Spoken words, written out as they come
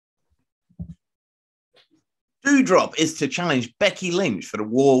Doudrop is to challenge Becky Lynch for the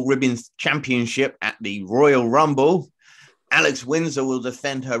War Women's Championship at the Royal Rumble. Alex Windosr will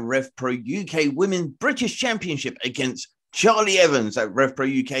defend her RevPro UK Women's British Championship against Charli Evans at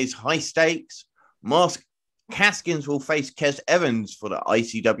RevPro UK's High Stakes. Haskins will face Kez Evans for the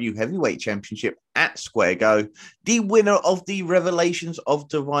ICW Heavyweight Championship at Square Go. The winner of the Revelations of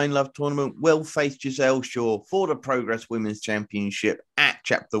Divine Love tournament will face Gisele Shaw for the Progress Women's Championship at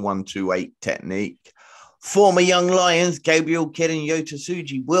Chapter 128 Technique. Former Young Lions, Gabriel, Kid and Yota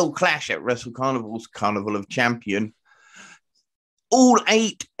Tusji will clash at Wrestle Carnival's Carnival of Champions. All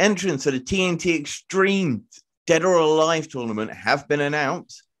 8 entrants to the TNT Extreme Dead or Alive tournament have been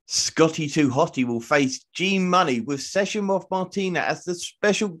announced. Scotty Two Hotty will face Gene Munny with Session Moth Martina as the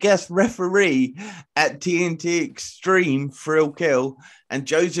special guest referee at TNT Extreme Thrill Kill. And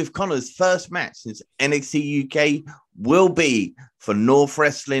Joesph Connors' first match since NXT UK will be for North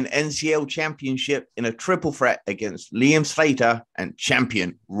Wrestling NCL Championship in a triple threat against Liam Slater and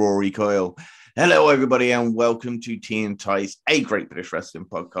champion Rory Coyle. Hello, everybody, and welcome to TNT's A Great British Wrestling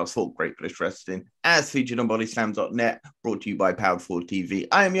podcast for Great British Wrestling, as featured on BodySlam.net, brought to you by Powered 4 TV.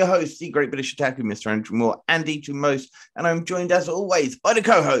 I am your host, the Great British Attacker, Mr. Andrew Moore, and to most, and I'm joined, as always, by the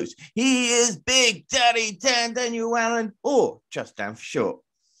co-host. He is Big Daddy Dan Daniel Allen, or just Dan for short.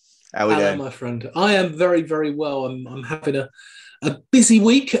 How are we doing? Hello, my friend. I am very, very well. I'm having a busy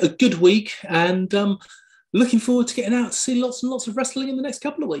week, a good week, and looking forward to getting out to see lots and lots of wrestling in the next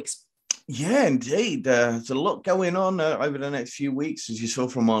couple of weeks. Yeah, indeed. There's a lot going on over the next few weeks, as you saw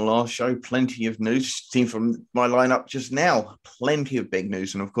from our last show. Plenty of news. Seen from my lineup just now, plenty of big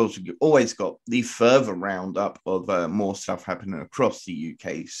news. And of course, we've always got the further roundup of more stuff happening across the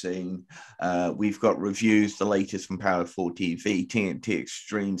UK scene. We've got reviews, the latest from Power 4 TV, TNT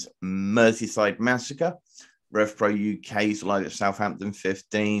Extreme's Mersyside Massacre, RevPro UK's live at Southampton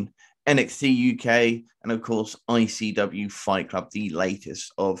 15, NXT UK, and of course, ICW Fight Club, the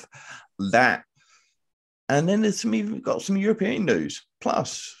latest of that. And then we've got some European news.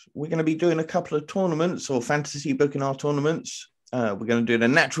 Plus, we're going to be doing a couple of tournaments or fantasy booking our tournaments. We're going to do the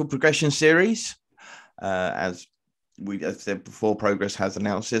Natural Progression Series. As I said before, Progress has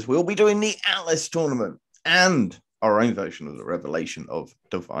announced this. We'll be doing the Atlas tournament and our own version of the Revelation of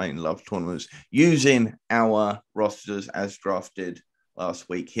Divine Love tournaments using our rosters as drafted last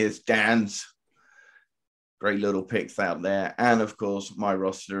week. Here's Dan's great little picks out there, and of course my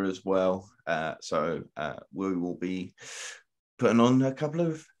roster as well. So we will be putting on a couple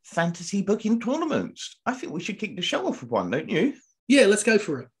of fantasy booking tournaments. I think we should kick the show off with one, don't you? Yeah, let's go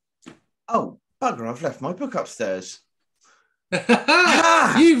for it. Oh, bugger, I've left my book upstairs.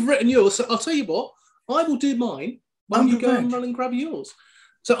 You've written yours, so I'll tell you what, I will do mine when you go and run and grab yours.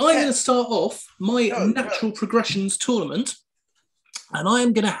 So I'm going to start off my Natural Progressions tournament, and I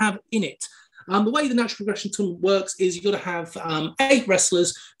am going to have in it, the way the Natural Progression tournament works is you've got to have 8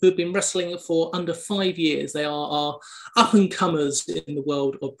 wrestlers who have been wrestling for under 5 years. They are up-and-comers in the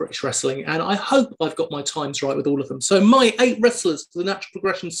world of British wrestling, and I hope I've got my times right with all of them. So my 8 wrestlers for the Natural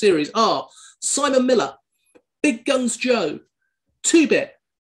Progression series are Simon Miller, Big Guns Joe, 2-Bit,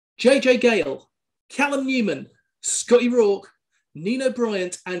 JJ Gale, Callum Newman, Scotty Rourke, Nino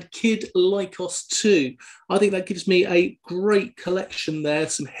Bryant, and Kid Lycos 2. I think that gives me a great collection there.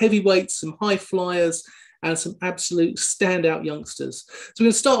 Some heavyweights, some high flyers, and some absolute standout youngsters. So we're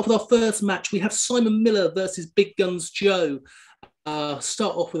going to start off with our first match. We have Simon Miller versus Big Guns Joe.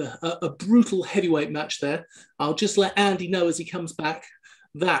 Start off with a brutal heavyweight match there. I'll just let Andy know as he comes back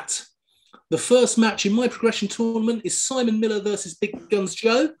that the first match in my progression tournament is Simon Miller versus Big Guns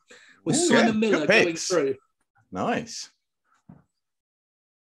Joe, with Simon Miller going through. Nice.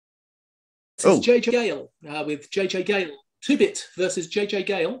 This is JJ Gale with JJ Gale. 2-Bit versus JJ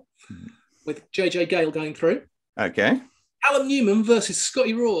Gale with JJ Gale going through. Okay. Callum Newman versus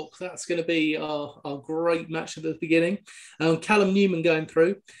Scotty Rourke. That's going to be our great match at the beginning. Callum Newman going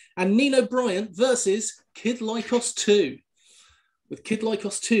through. And Nino Bryant versus Kid Lycos 2 with Kid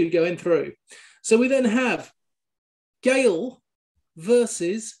Lycos 2 going through. So we then have Gale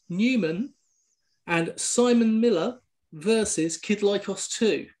versus Newman and Simon Miller versus Kid Lycos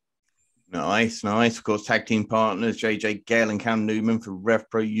 2. Nice. Of course, tag team partners, JJ Gale and Cam Newman for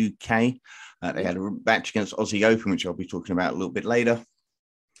RevPro UK. They had a match against Aussie Open, which I'll be talking about a little bit later.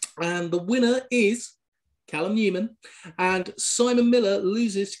 And the winner is Callum Newman. And Simon Miller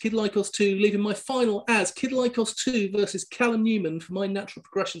loses to Kid Lycos 2, leaving my final as Kid Lycos 2 versus Callum Newman for my Natural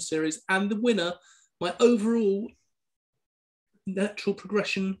Progression series. And the winner, my overall Natural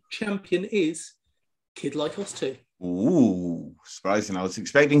Progression champion, is Kid Lycos 2. Ooh, surprising. I was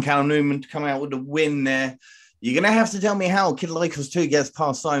expecting Callum Newman to come out with a win there. You're going to have to tell me how Kid Lycos 2 gets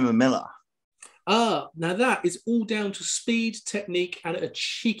past Simon Miller. Now that is all down to speed, technique, and a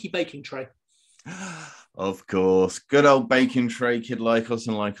cheeky baking tray. Of course. Good old baking tray, Kid Lycos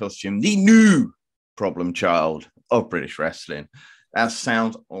and Lycos Jim, the new problem child of British wrestling. That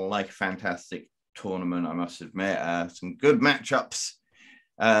sounds like a fantastic tournament, I must admit. Some good matchups.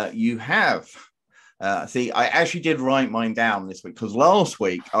 You have. See, I actually did write mine down this week because last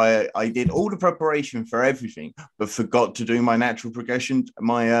week I did all the preparation for everything, but forgot to do my natural progression,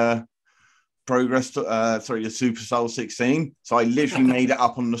 my progress, the Super Soul 16. So I literally made it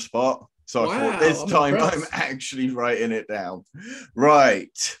up on the spot. So I thought this time I'm actually writing it down.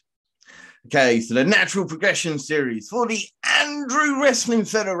 Right. Okay, so the natural progression series for the Andrew Wrestling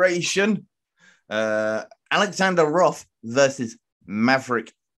Federation. Alexander Roth versus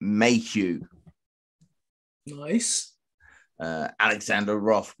Maverick Mayhew. Nice. Alexander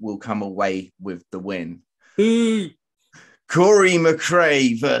Roth will come away with the win. Ooh. Corey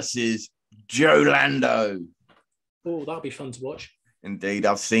McRae versus Joe Lando. Oh, that'll be fun to watch. Indeed.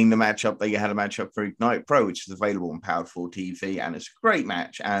 I've seen the matchup. They had a matchup for Ignite Pro, which is available on Powered 4 TV, and it's a great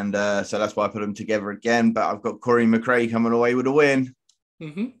match. And so that's why I put them together again. But I've got Corey McRae coming away with a win.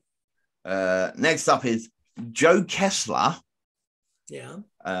 Mm-hmm. Next up is Joe Kessler.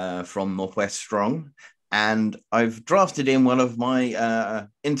 Yeah. From Northwest Strong. And I've drafted in one of my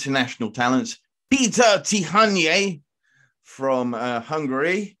international talents, Peter Tihanye from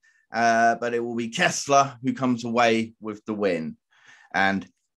Hungary. But it will be Kessler who comes away with the win. And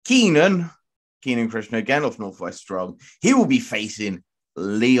Keenan Krishna, again of Northwest Strong, he will be facing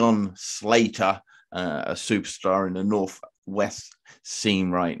Liam Slater, a superstar in the Northwest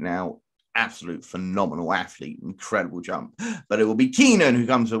scene right now. Absolute phenomenal athlete, incredible jump. But it will be Keenan who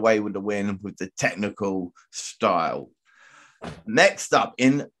comes away with the win with the technical style. Next up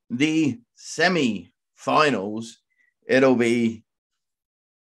in the semi-finals, it'll be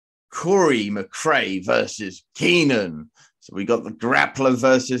Corey McRae versus Keenan. So we got the grappler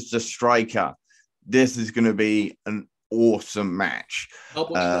versus the striker. This is going to be an awesome match.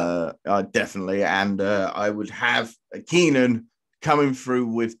 Definitely. And I would have Keenan coming through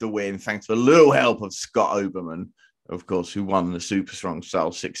with the win, thanks to a little help of Scott Oberman, of course, who won the Super Strong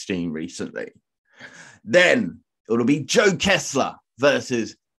Style 16 recently. Then it'll be Joe Kessler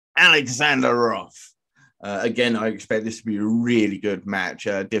versus Alexander Roth. Again, I expect this to be a really good match.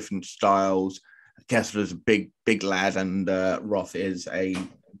 Different styles. Kessler's a big lad, and Roth is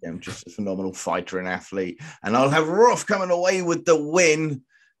just a phenomenal fighter and athlete. And I'll have Roth coming away with the win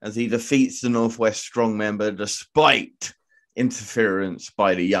as he defeats the Northwest Strong member despite interference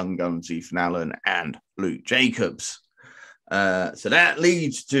by the Young Guns, Ethan Allen and Luke Jacobs. So that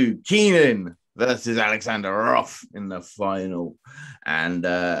leads to Keenan versus Alexander Roth in the final. And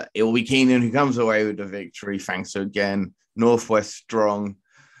it will be Keenan who comes away with the victory, thanks to, again, Northwest Strong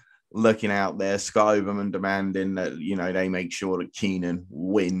looking out there, Scott Oberman demanding that, they make sure that Keenan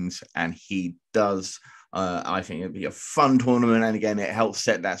wins, and he does. I think it'll be a fun tournament, and again, it helps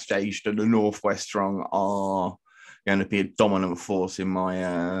set that stage that the Northwest Strong are going to be a dominant force in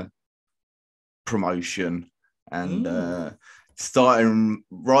my promotion, and starting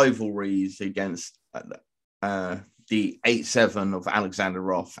rivalries against the 8-7 of Alexander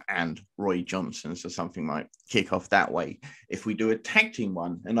Roth and Roy Johnson. So something might kick off that way if we do a tag team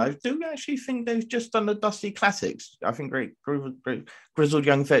one. And I do actually think they've just done the Dusty Classics. I think great grizzled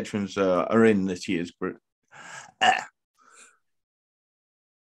young veterans are in this year's group.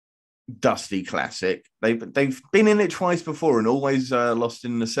 Dusty Classic. They've been in it twice before and always lost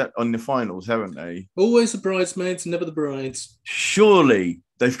in the finals, haven't they? Always the bridesmaids, never the brides. Surely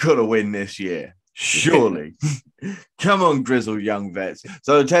they've got to win this year. Surely. Come on, grizzled young vets.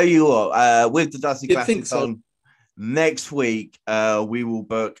 So I'll tell you what, with the Dusty Classics on next week, we will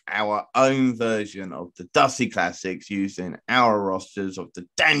book our own version of the Dusty Classics using our rosters of the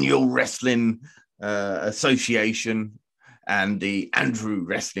Daniel Wrestling Association and the Andrew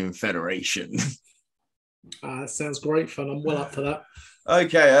Wrestling Federation. That sounds great fun. I'm well up for that.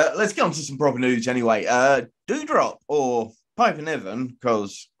 Okay, let's get on to some proper news anyway. Doudrop or Piper Niven,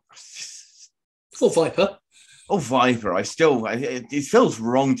 because... Or Viper. Oh, Viper. It feels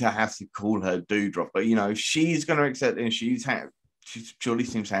wrong to have to call her Doudrop, but, she's going to accept it, and she surely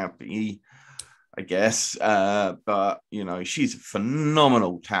seems happy, I guess. But, she's a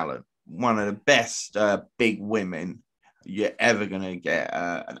phenomenal talent. One of the best big women you're ever going to get.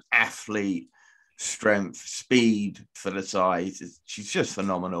 An athlete, strength, speed for the size. She's just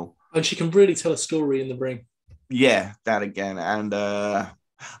phenomenal. And she can really tell a story in the ring. Yeah, that again. And I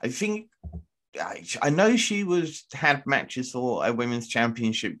think... I know she had matches for a women's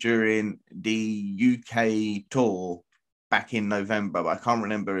championship during the UK tour back in November, but I can't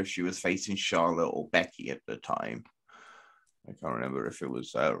remember if she was facing Charlotte or Becky at the time. I can't remember if it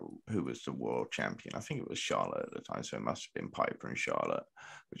was who was the world champion. I think it was Charlotte at the time, so it must have been Piper and Charlotte,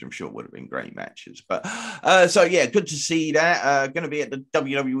 which I'm sure would have been great matches. But so yeah, good to see that. Going to be at the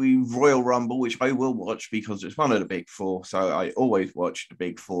WWE Royal Rumble, which I will watch because it's one of the big four. So I always watch the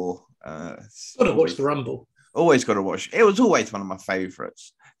big four. Got to watch the Rumble. Always got to watch. It was always one of my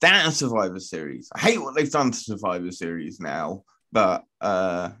favorites. That and Survivor Series. I hate what they've done to Survivor Series now, but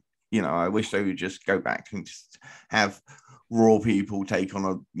you know, I wish they would just go back and just have Raw people take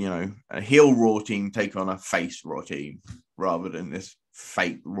on a heel Raw team take on a face Raw team rather than this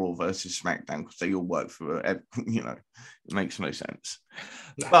fake Raw versus SmackDown because they all work for it makes no sense.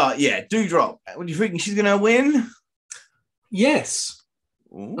 No. But yeah, Doudrop, what do you think? She's gonna win? Yes.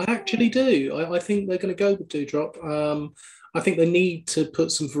 Ooh. I actually do. I think they're going to go with Doudrop. I think they need to put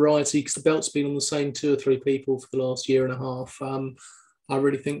some variety because the belt's been on the same 2 or 3 people for the last year and a half. I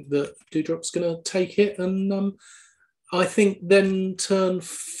really think that Doudrop's going to take it and I think then turn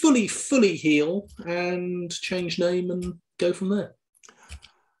fully heel and change name and go from there.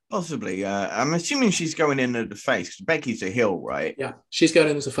 Possibly. I'm assuming she's going in as the face because Becky's a heel, right? Yeah, she's going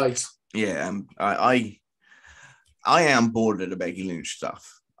in as a face. Yeah, I am bored of the Becky Lynch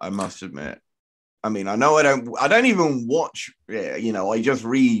stuff, I must admit. I mean, I know I don't even watch, I just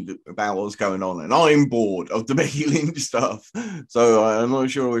read about what's going on and I'm bored of the Becky Lynch stuff. So I'm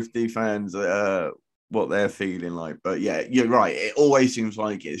not sure if the fans, what they're feeling like. But yeah, you're right. It always seems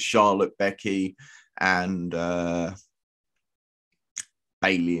like it's Charlotte, Becky and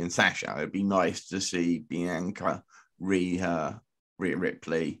Bayley and Sasha. It'd be nice to see Bianca, Rhea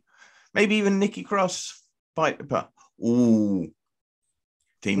Ripley, maybe even Nikki Cross. Piper. Ooh.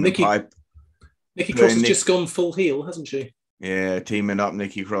 Team Nikki Pipe. Nikki Cross has just gone full heel, hasn't she? Yeah, teaming up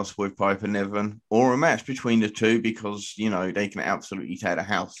Nikki Cross with Piper Niven. Or a match between the two because, they can absolutely tear the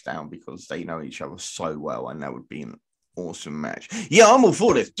house down because they know each other so well and that would be an awesome match. Yeah, I'm all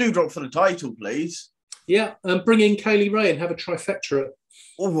for this. Doudrop for the title, please. Yeah, and bring in Kaylee Ray and have a trifecta.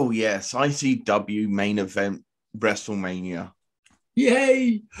 Oh, yes. ICW main event WrestleMania.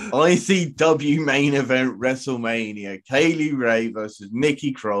 Yay! ICW main event WrestleMania. Kaylee Ray versus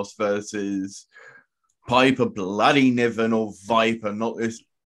Nikki Cross versus Piper bloody Niven or Viper, not this,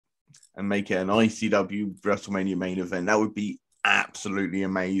 and make it an ICW WrestleMania main event. That would be absolutely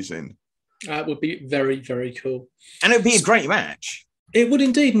amazing. That would be very, very cool. And it would be a great match. It would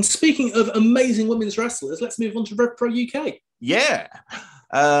indeed. And speaking of amazing women's wrestlers, let's move on to Rev Pro UK. Yeah.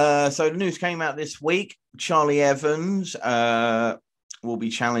 So the news came out this week. Charli Evans will be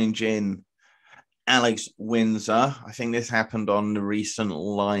challenging Alex Windosr. I think this happened on the recent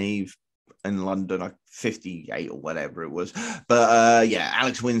live in London, like 58 or whatever it was. But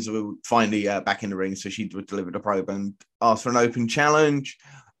Alex Windosr will finally back in the ring. So she would deliver the probe and ask for an open challenge.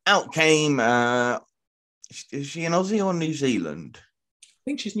 Out came, is she an Aussie or New Zealand? I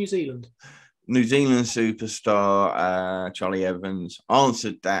think she's New Zealand. New Zealand superstar Charli Evans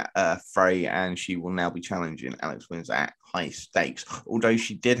answered that fray, and she will now be challenging Alex Windosr at high stakes. Although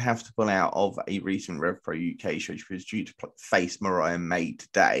she did have to pull out of a recent Rev Pro UK show, she was due to face Mariah May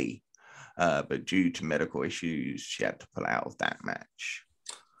today, but due to medical issues, she had to pull out of that match.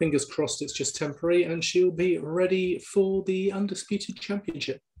 Fingers crossed it's just temporary, and she'll be ready for the Undisputed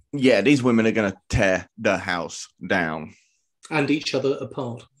Championship. Yeah, these women are going to tear the house down. And each other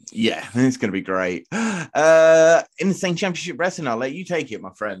apart. Yeah, it's going to be great. Insane Championship Wrestling, I'll let you take it,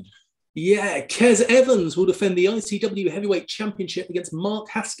 my friend. Yeah, Kez Evans will defend the ICW Heavyweight Championship against Mark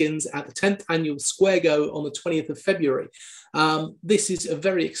Haskins at the 10th Annual Square Go on the 20th of February. This is a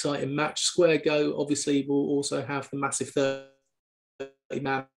very exciting match. Square Go, obviously, will also have the massive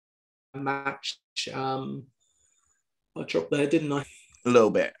 30-man match. I dropped there, didn't I? A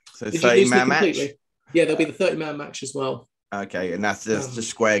little bit. So 30-man match? Yeah, there'll be the 30-man match as well. Okay, and that's the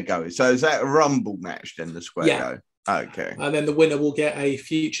Square Go. So is that a Rumble match then, the Square Go? Okay. And then the winner will get a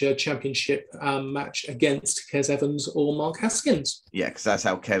future championship match against Kez Evans or Mark Haskins. Yeah, because that's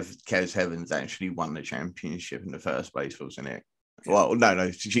how Kez Evans actually won the championship in the first place, wasn't it? Well, no,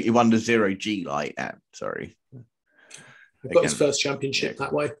 he won the 0G like that. Sorry. He got his first championship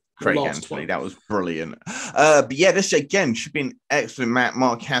that way. Craig Anthony, that was brilliant. But yeah, this again should be an excellent match.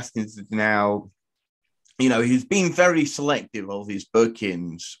 Mark Haskins is now... he's been very selective of his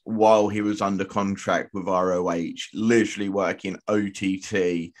bookings while he was under contract with ROH, literally working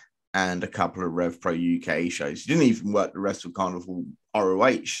OTT and a couple of Rev Pro UK shows. He didn't even work the Wrestle Carnival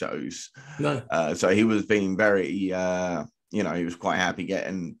ROH shows. No. So he was being very, he was quite happy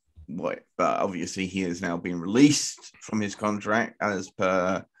getting what, but obviously he has now been released from his contract as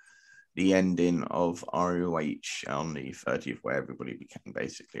per the ending of ROH on the 30th, where everybody became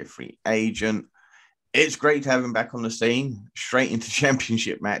basically a free agent. It's great to have him back on the scene, straight into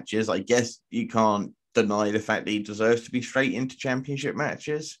championship matches. I guess you can't deny the fact that he deserves to be straight into championship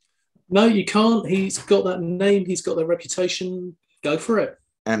matches. No, you can't. He's got that name. He's got that reputation. Go for it.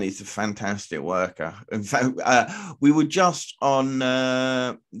 And he's a fantastic worker. In fact, we were just on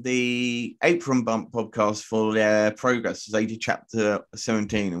the Apron Bump podcast for their Progress. They did chapter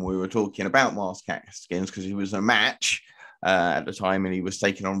 17, and we were talking about Haskins because he was in a match at the time, and he was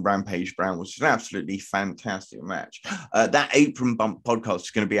taking on Rampage Brown, which is an absolutely fantastic match. That Apron Bump podcast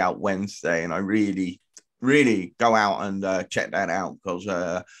is going to be out Wednesday, and I really go out and check that out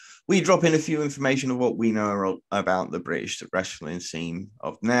because we drop in a few information of what we know about the British wrestling scene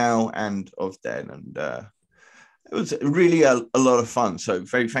of now and of then. And it was really a lot of fun. So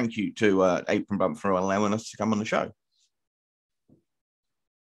very thank you to Apron Bump for allowing us to come on the show.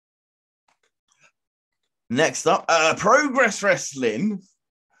 Next up, Progress Wrestling.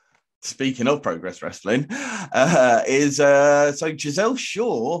 Speaking of Progress Wrestling, so Gisele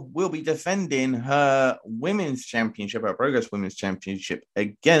Shaw will be defending her women's championship, her Progress Women's Championship,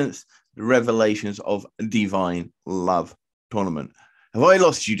 against the Revelations of Divine Love tournament. Have I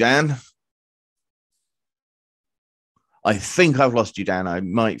lost you, Dan? I think I've lost you, Dan. I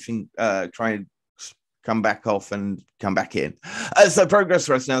might try and come back off and come back in. So Progress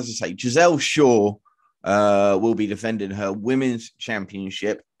Wrestling, as I say, Gisele Shaw will be defending her women's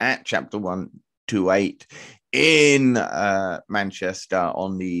championship at Chapter 128 in Manchester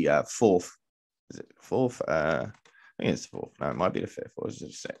on the 4th. Is it the 4th? I think it's the 4th. No, it might be the 5th, or is it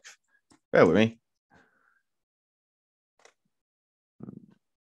the 6th? Bear with me.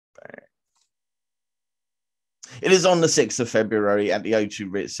 It is on the 6th of February at the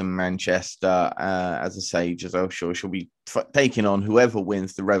O2 Ritz in Manchester. As I say, Gisele Shaw she'll be taking on whoever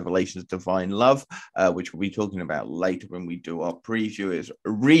wins the Revelations Divine Love, which we'll be talking about later when we do our preview. It's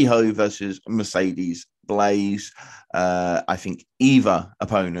Riho versus Mercedes Blaze. I think either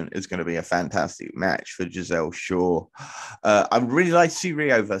opponent is going to be a fantastic match for Gisele Shaw. I'd really like to see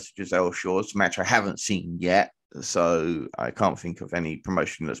Riho versus Gisele Shaw. It's a match I haven't seen yet, so I can't think of any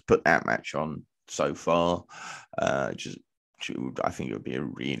promotion that's put that match on so far. I think it would be a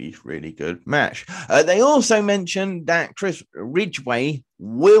really, really good match. They also mentioned that Chris Ridgway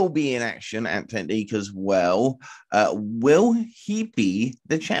will be in action at Technique as well. Will he be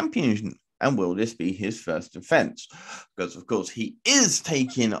the champion? And will this be his first defense? Because, of course, he is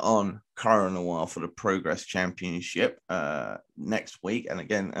taking on Cara Noir for the Progress Championship next week. And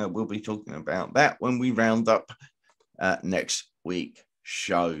again, we'll be talking about that when we round up next week's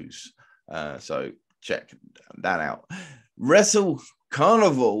shows. So check that out. Wrestle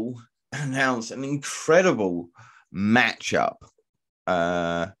Carnival announced an incredible matchup.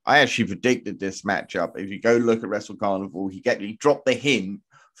 I actually predicted this matchup. If you go look at Wrestle Carnival, he dropped the hint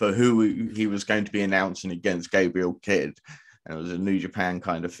for who he was going to be announcing against Gabriel Kidd. And it was a New Japan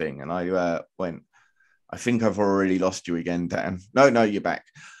kind of thing. And I went, I think I've already lost you again, Dan. No, you're back.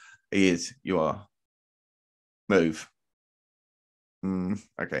 He is. You are. Move.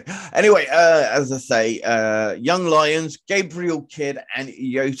 Okay. Anyway, as I say, Young Lions, Gabriel Kidd, and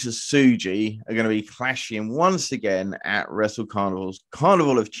Yota Tsuji are going to be clashing once again at Wrestle Carnival's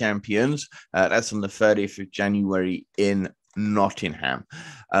Carnival of Champions. That's on the 30th of January in Nottingham.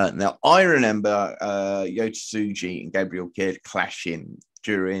 Now, I remember Yota Tsuji and Gabriel Kidd clashing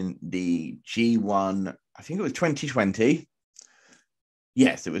during the G1, I think it was 2020.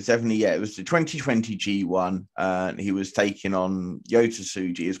 Yes, it was definitely, it was the 2020 G1. He was taking on Yota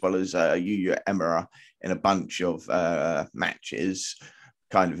Tsuji as well as Yuya Emira in a bunch of matches,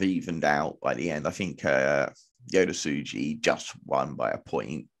 kind of evened out by the end. I think Yota Tsuji just won by a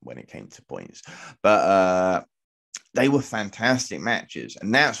point when it came to points. But they were fantastic matches.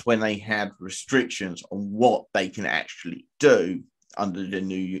 And that's when they had restrictions on what they can actually do under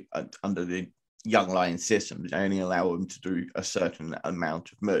the Young Lion system. They only allow them to do a certain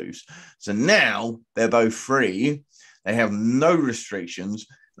amount of moves. So now they're both free. They have no restrictions.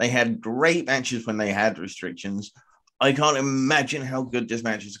 They had great matches when they had restrictions. I can't imagine how good this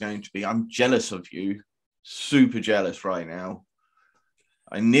match is going to be. I'm jealous of you. Super jealous right now.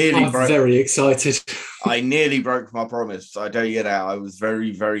 I'm very excited. I nearly broke my promise. I tell you that. I was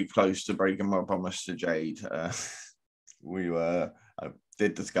very, very close to breaking my promise to Jade. I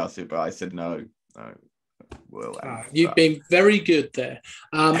did discuss it, but I said no. You've been very good there.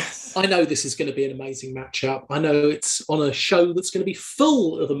 Yes. I know this is going to be an amazing matchup. I know it's on a show that's going to be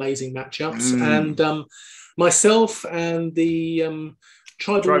full of amazing matchups. And myself and the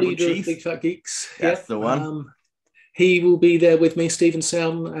tribal leader Chief. of Big Fat Geeks, that's the one. He will be there with me, Stephen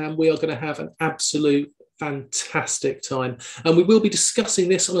Sound, and we are going to have an absolute fantastic time. And we will be discussing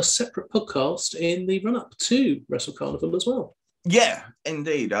this on a separate podcast in the run-up to Wrestle Carnival as well. Yeah,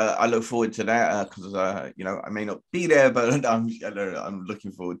 indeed. I look forward to that because I may not be there, but I'm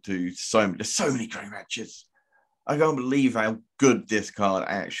looking forward to so many great matches. I can't believe how good this card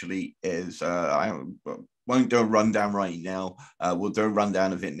actually is. I won't do a rundown right now. We'll do a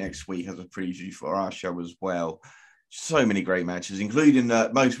rundown of it next week as a preview for our show as well. So many great matches, including the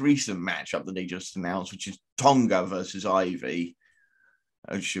most recent matchup that they just announced, which is Tonga versus Ivy.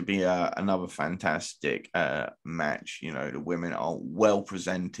 It should be another fantastic match. You know, the women are well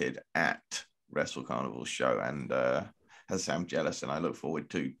presented at Wrestle Carnival show, and as I'm jealous, and I look forward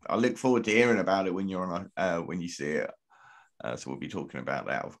to hearing about it when you're on when you see it. So we'll be talking about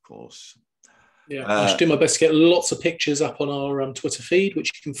that, of course. Yeah, I should do my best to get lots of pictures up on our Twitter feed,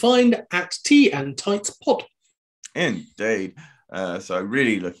 which you can find at TNTightspod. Indeed. So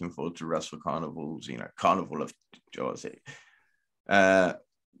really looking forward to Wrestle Carnival's, Carnival of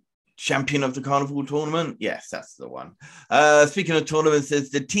Champion of the Carnival tournament. Yes, that's the one. Speaking of tournaments, there's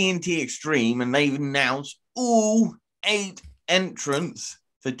the TNT Extreme, and they've announced all 8 entrants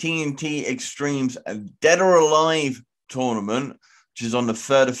for TNT Extreme's Dead or Alive tournament, which is on the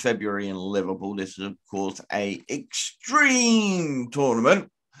 3rd of February in Liverpool. This is, of course, a extreme tournament.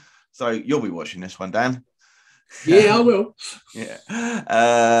 So you'll be watching this one, Dan. Yeah, I will. Yeah.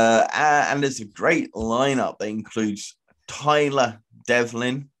 And there's a great lineup that includes Tyler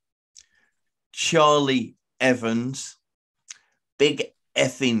Devlin, Charli Evans, Big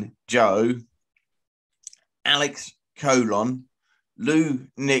Effing Joe, Alex Colon, Lou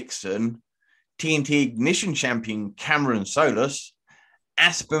Nixon, TNT Ignition champion Cameron Solis,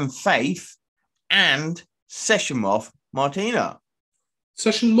 Aspen Faith, and Session Moth Martina.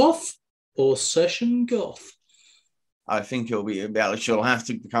 Session Moth or Session Goth? I think she'll have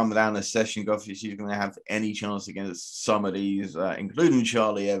to come down as Session Goth if she's going to have any chance against some of these, including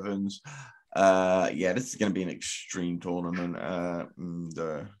Charli Evans. This is going to be an extreme tournament. I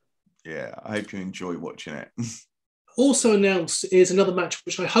hope you enjoy watching it. Also announced is another match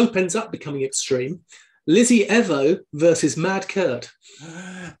which I hope ends up becoming extreme. Lizzie Evo versus Mad Kurt.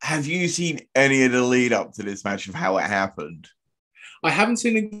 Have you seen any of the lead up to this match of how it happened? I haven't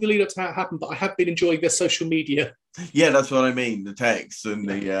seen the lead up to how it happened, but I have been enjoying their social media. Yeah, that's what I mean. The texts and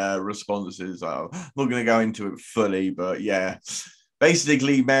the responses. I'm not going to go into it fully, but yeah.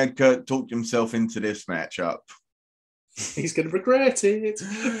 Basically, Mad Kurt talked himself into this matchup. He's going to regret it.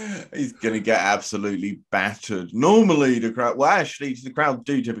 He's going to get absolutely battered. Normally, the crowd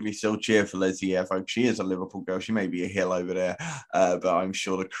do typically still cheer for Lizzie Evo. She is a Liverpool girl. She may be a heel over there, but I'm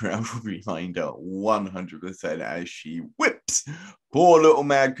sure the crowd will be behind her 100% as she whips poor little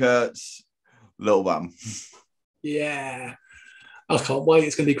Mad Kurt's little bum. Yeah. I can't wait.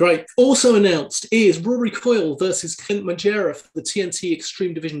 It's going to be great. Also announced is Rory Coyle versus Clint Majera for the TNT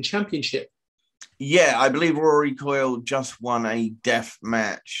Extreme Division Championship. Yeah, I believe Rory Coyle just won a death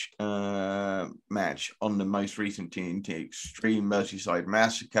match on the most recent TNT Extreme Mersyside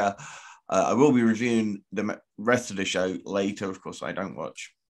Massacre. I will be reviewing the rest of the show later. Of course, I don't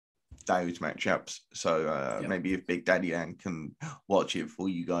watch those matchups. So maybe if Big Daddy Ann can watch it for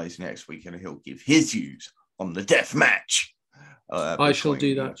you guys next week and he'll give his views on the death match. I shall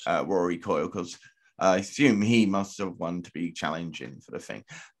do that. Rory Coyle, because I assume he must have won to be challenging for the thing.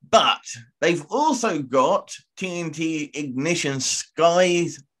 But they've also got TNT Ignition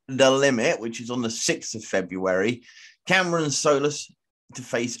Sky's the Limit, which is on the 6th of February. Cameron Solis to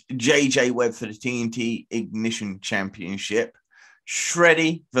face JJ Webb for the TNT Ignition Championship.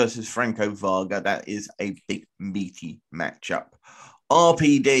 Shreddy versus Franco Varga. That is a big, meaty matchup.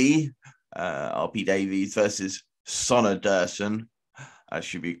 RP Davies versus Sonna Durson. That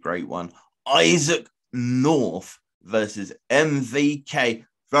should be a great one. Isaac North versus MVK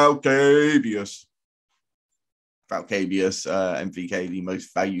Valcabius. MVK, the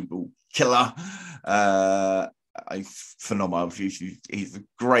most valuable killer. Phenomenal. He's a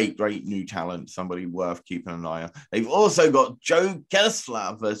great new talent. Somebody worth keeping an eye on. They've also got Joe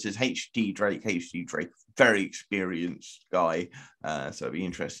Kessler versus HT Drake. HT Drake, very experienced guy. So it'll be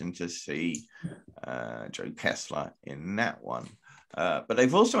interesting to see Joe Kessler in that one. But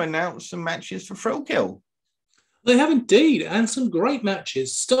they've also announced some matches for Thrill Kill. They have indeed, and some great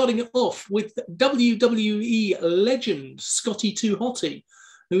matches, starting off with WWE legend Scotty Two Hotty,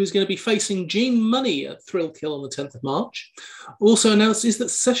 who is going to be facing Gene Munny at Thrill Kill on the 10th of March. Also announced is that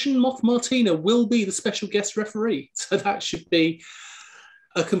Session Moth Martina will be the special guest referee. So that should be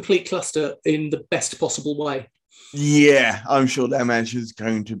a complete cluster in the best possible way. Yeah, I'm sure that match is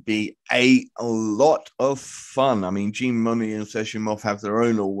going to be a lot of fun. I mean, Gene Munny and Session Moth have their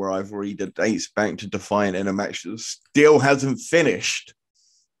own little rivalry that dates back to Defiant in a match that still hasn't finished.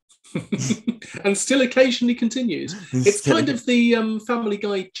 And still occasionally continues. It's kind of the Family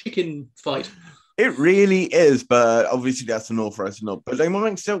Guy chicken fight. It really is, but obviously that's the North Wrestling. But they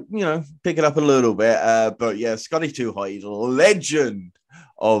might still, pick it up a little bit. But yeah, Scotty Two Hotty, legend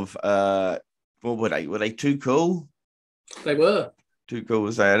of what were they? Were they Too Cool? They were. Too Cool,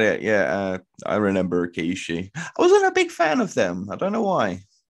 was that it? Yeah, I remember Rikishi. I wasn't a big fan of them. I don't know why.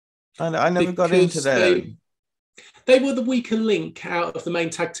 I never got into them. They were the weaker link out of the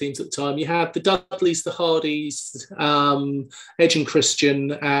main tag teams at the time. You had the Dudleys, the Hardys, Edge and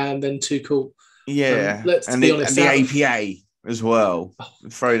Christian, and then Too Cool. Yeah, let's be honest. And the APA as well.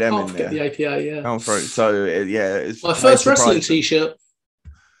 Throw them in there. The APA, yeah. It's my first wrestling T-shirt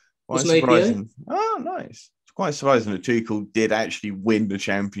was an APA. Oh, nice. It's quite surprising that Too Cool did actually win the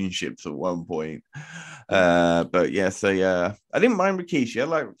championships at one point. But yeah, I didn't mind Rikishi. I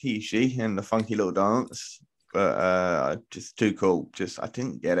like Rikishi and the funky little dance. But just Too Cool. I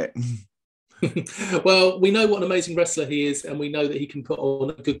didn't get it. Well, we know what an amazing wrestler he is, and we know that he can put on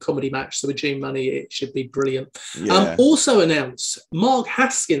a good comedy match. So with Gene Munny, it should be brilliant. Yeah. Also announced, Mark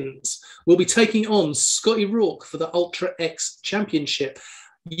Haskins will be taking on Scotty Rourke for the Ultra X Championship.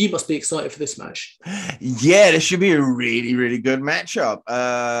 You must be excited for this match. Yeah, this should be a really, really good matchup.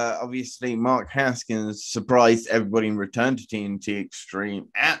 Obviously, Mark Haskins surprised everybody in return to TNT Extreme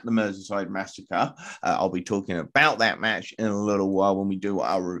at the Mersyside Massacre. I'll be talking about that match in a little while when we do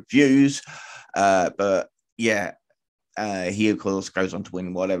our reviews. But yeah, he, of course, goes on to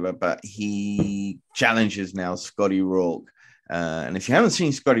win whatever, but he challenges now Scotty Rourke. And if you haven't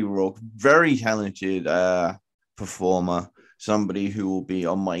seen Scotty Rourke, very talented performer. Somebody who will be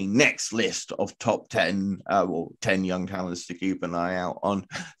on my next list of top 10, 10 young talents to keep an eye out on.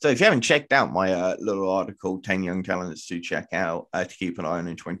 So if you haven't checked out my little article, 10 young talents to check out, to keep an eye on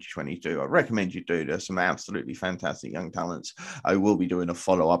in 2022, I recommend you do. There's some absolutely fantastic young talents. I will be doing a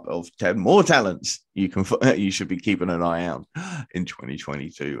follow-up of 10 more talents you should be keeping an eye out in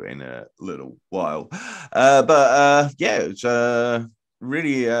 2022 in a little while. It's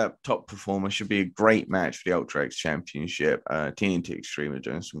really top performer. Should be a great match for the Ultra X Championship. TNT Extreme are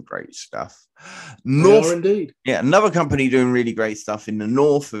doing some great stuff. Indeed. Yeah, another company doing really great stuff in the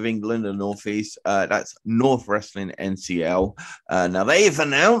north of England and northeast. That's North Wrestling NCL. Now they've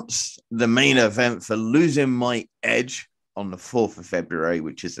announced the main event for Losing My Edge on the 4th of February,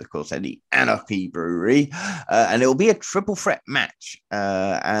 which is, of course, at the Anarchy Brewery. And it will be a triple threat match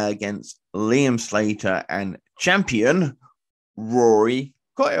against Liam Slater and champion Rory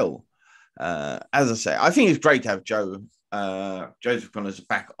Coyle. As I say, I think it's great to have Joesph Connors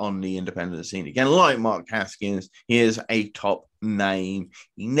back on the independent scene again. Like Mark Haskins, he is a top name.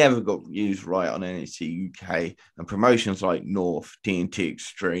 He never got used right on NXT UK, and promotions like North, TNT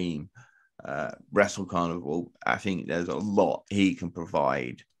Extreme, Wrestle Carnival, I think there's a lot he can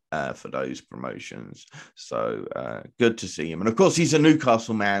provide for those promotions. So good to see him. And of course, he's a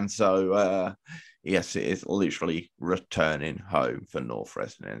Newcastle man, so yes, it is literally returning home for North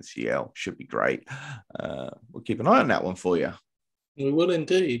Wrestling NCL. Should be great. We'll keep an eye on that one for you. We will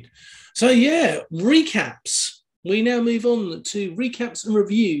indeed. So, yeah, recaps. We now move on to recaps and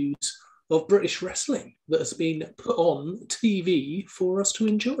reviews of British wrestling that has been put on TV for us to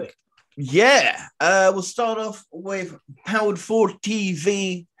enjoy. Yeah, we'll start off with Powered 4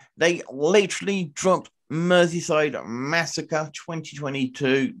 TV. They literally dropped Mersyside Massacre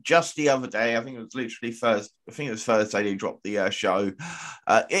 2022 just the other day. I think it was Thursday they dropped the show.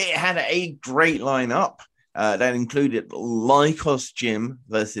 It had a great lineup that included Lycos Jim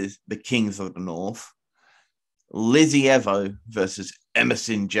versus the Kings of the North, Lizzie Evo versus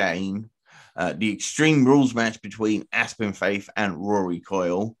Emerson Jane, the Extreme Rules match between Aspen Faith and Rory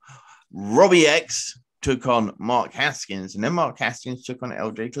Coyle. Robbie X took on Mark Haskins, and then Mark Haskins took on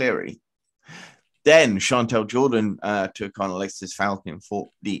LJ Cleary. Then Chantel Jordan took on Alexis Falcon for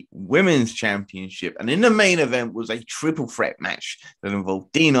the Women's Championship. And in the main event was a triple threat match that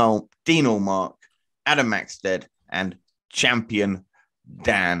involved Dean Allmark, Adam Maxted, and champion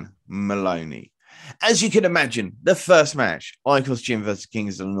Dan Maloney. As you can imagine, the first match, Lycos Jim versus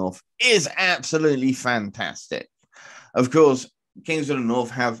Kings of the North, is absolutely fantastic. Of course, Kings of the North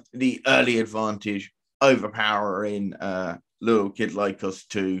have the early advantage, overpowering little kid Lycos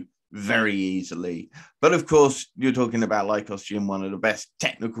 2 very easily. But of course, you're talking about Lycos Gym, one of the best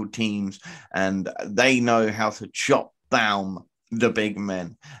technical teams, and they know how to chop down the big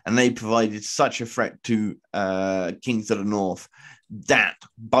men. And they provided such a threat to Kings of the North that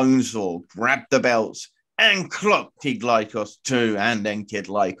Bonesaw grabbed the belts, and clocked Kid Lycos too, and then Kid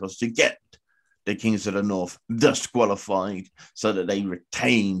Lycos to get the Kings of the North disqualified so that they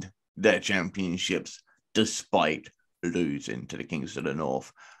retained their championships despite losing to the Kings of the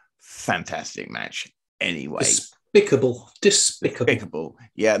North. Fantastic match anyway. Despicable.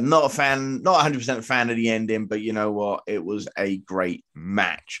 Yeah, not a fan, not 100% a fan of the ending, but you know what? It was a great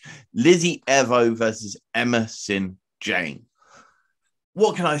match. Lizzie Evo versus Emma Sin Jane.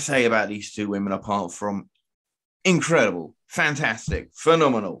 What can I say about these two women apart from incredible, fantastic,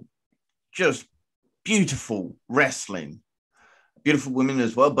 phenomenal, just beautiful wrestling. Beautiful women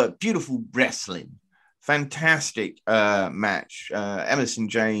as well, but beautiful wrestling. Fantastic match. Emma Sin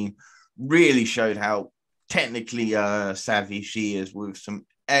Jane really showed how technically savvy she is with some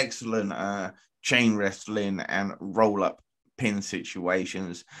excellent chain wrestling and roll-up pin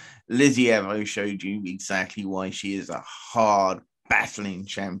situations. Lizzie Evo showed you exactly why she is a hard battling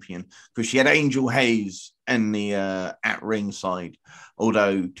champion, because she had Angel Hayes in the at ringside,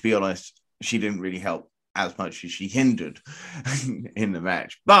 although to be honest she didn't really help as much as she hindered in the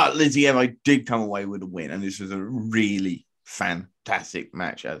match. But Lizzie Evo did come away with a win, and this was a really fantastic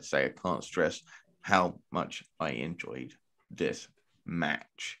match. As I say, I can't stress how much I enjoyed this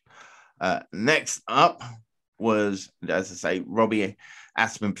match. Next up was, as I say, Robbie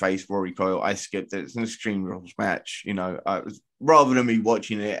Aspen faced Rory Coyle. I skipped it. It's an Extreme Rules match. You know, rather than me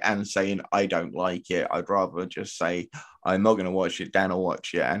watching it and saying I don't like it, I'd rather just say I'm not going to watch it. Dan will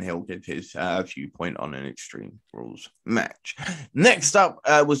watch it and he'll give his viewpoint on an Extreme Rules match. Next up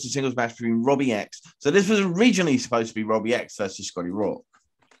was the singles match between Robbie X. So this was originally supposed to be Robbie X versus Scotty Rourke.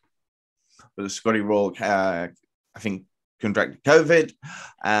 But Scotty Rourke, I think, contracted COVID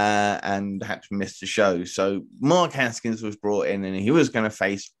and had to miss the show. So Mark Haskins was brought in and he was going to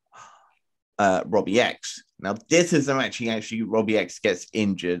face Robbie X. Now, this is the match actually Robbie X gets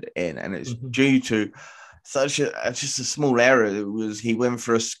injured in, and it's due to such just a small error. It was he went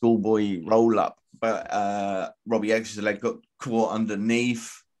for a schoolboy roll-up, but Robbie X's leg got caught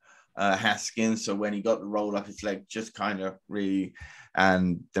underneath Haskins, so when he got the roll-up, his leg just kind of really...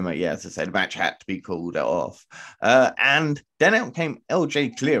 And then, as I said, the match had to be called off. And then out came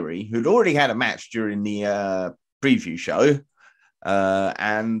LJ Cleary, who'd already had a match during the preview show.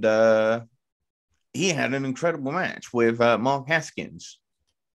 And he had an incredible match with Mark Haskins.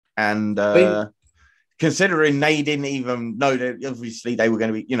 And considering they didn't even know that, obviously, they were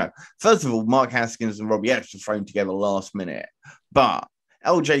going to be, first of all, Mark Haskins and Robbie X were thrown together last minute. But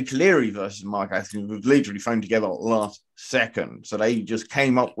LJ Cleary versus Mark Haskins was literally thrown together last second. So they just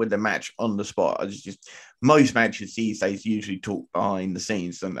came up with the match on the spot. It's just most matches these days usually talk behind the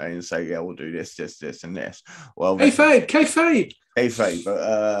scenes, don't they? And say, yeah, we'll do this, and this. Well, kayfabe.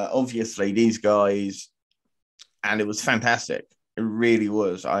 But obviously these guys, and it was fantastic. It really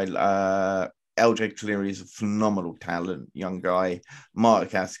was. LJ Cleary is a phenomenal talent, young guy.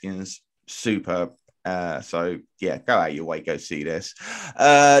 Mark Haskins, superb. So yeah, go out your way, go see this.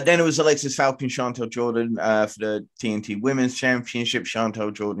 Then it was Alexis Falcon, Chantel Jordan for the TNT Women's Championship.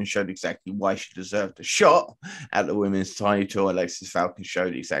 Chantel Jordan showed exactly why she deserved a shot at the women's title. Alexis Falcon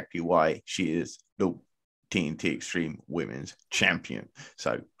showed exactly why she is the TNT Extreme Women's Champion.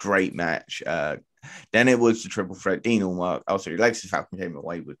 So great match. Then it was the triple threat. Dean Allmark. Alexis Falcon came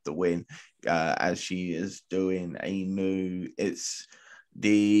away with the win as she is doing a new. It's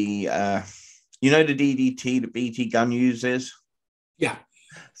the. The DDT the BT gun uses? Yeah.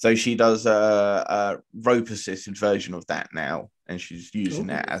 So she does a rope assisted version of that now, and she's using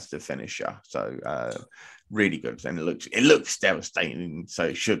that as the finisher. So really good. And it looks devastating, so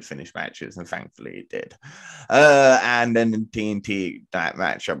it should finish matches, and thankfully it did. And then in TNT, that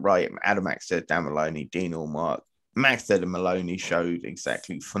matchup, right? Adam Max said Dan Maloney, Dean Allmark. Max said and Maloney showed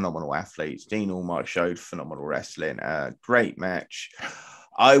exactly phenomenal athletes. Dean Allmark showed phenomenal wrestling. Great match.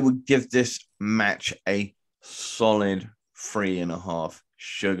 I would give this match a solid 3.5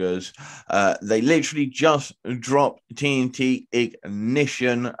 sugars. They literally just dropped TNT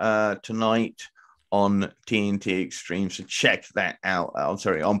Ignition tonight on TNT Extreme, so check that out.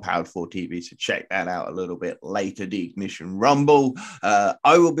 On Powered 4 TV, so check that out a little bit later. The Ignition Rumble.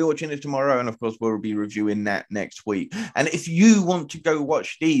 I will be watching it tomorrow, and of course we'll be reviewing that next week. And if you want to go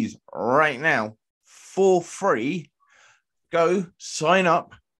watch these right now for free, go sign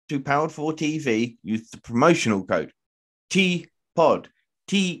up to Powered 4 TV, use the promotional code TPOD,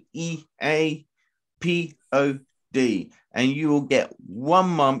 TEAPOD, and you will get 1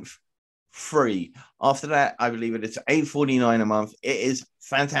 month free. After that, I believe it's $8.49 a month. It is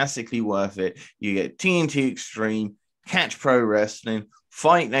fantastically worth it. You get TNT Extreme, Catch Pro Wrestling,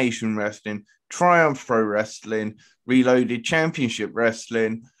 Fight Nation Wrestling, Triumph Pro Wrestling, Reloaded Championship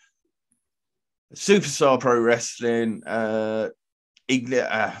Wrestling, Superstar Pro Wrestling,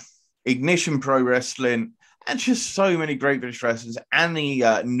 Ignition Pro Wrestling, and just so many great British wrestlers, and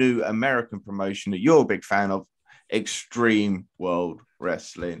the new American promotion that you're a big fan of, Extreme World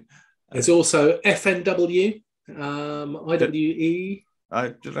Wrestling. There's also FNW, IWE.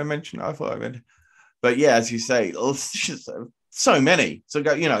 Did I mention? I thought I meant. But yeah, as you say, so many. So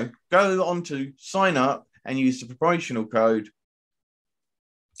go on to sign up and use the promotional code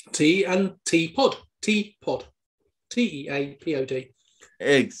T and TPOD. TPOD. TEAPOD.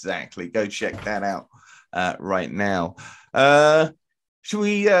 Exactly. Go check that out right now. Should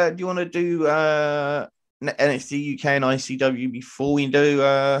we? Do you want to do NXT UK and ICW before we do?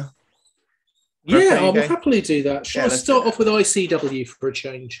 Yeah, I'll happily do that. Shall I start off with ICW for a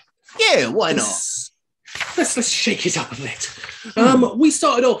change? Yeah, why not? Let's shake it up a bit. We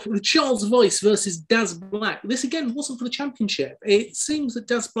started off with Charles Vice versus Daz Black. This again wasn't for the championship. It seems that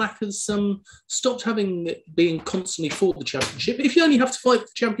Daz Black has stopped being constantly for the championship. If you only have to fight for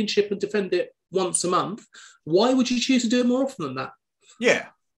the championship and defend it once a month, why would you choose to do it more often than that? Yeah,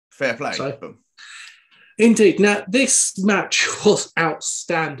 fair play. Indeed. Now, this match was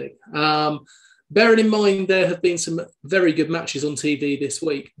outstanding. Bearing in mind there have been some very good matches on TV this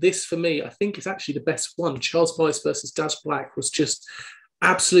week. This, for me, I think is actually the best one. Charles Vice versus Daz Black was just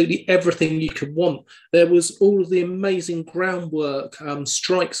absolutely everything you could want. There was all of the amazing groundwork,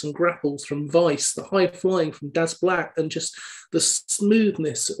 strikes and grapples from Vice, the high flying from Daz Black, and just the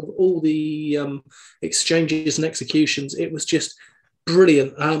smoothness of all the exchanges and executions. It was just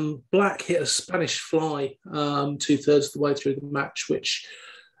brilliant. Black hit a Spanish fly 2/3 of the way through the match, which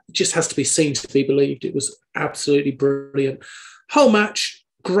just has to be seen to be believed. It was absolutely brilliant. Whole match,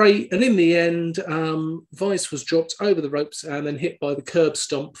 great. And in the end, Vice was dropped over the ropes and then hit by the curb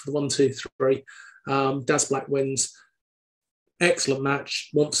stomp for the 1, 2, 3. Daz Black wins. Excellent match.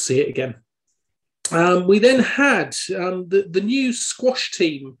 Want to see it again. We then had the new squash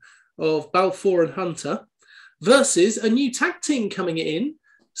team of Balfour and Hunter versus a new tag team coming in,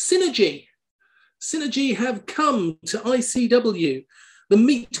 Synergy. Synergy have come to ICW. The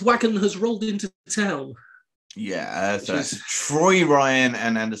meat wagon has rolled into town. Yeah, so that's Troy Ryan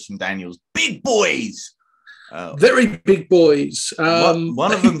and Anderson Daniels. Big boys. Very big boys.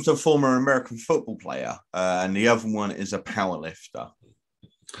 One of them's a former American football player, and the other one is a powerlifter.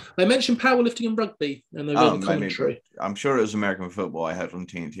 They mentioned powerlifting and rugby, and they were in the commentary. Maybe. I'm sure it was American football I heard on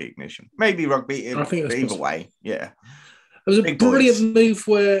TNT Ignition. Maybe rugby. I think either way, yeah. It was a brilliant move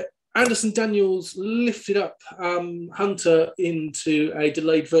where Anderson Daniels lifted up Hunter into a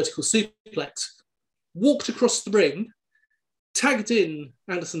delayed vertical suplex, walked across the ring, tagged in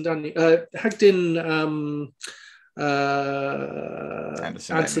Anderson Daniels,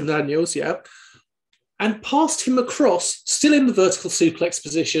 Anderson Daniels, yeah, and passed him across, still in the vertical suplex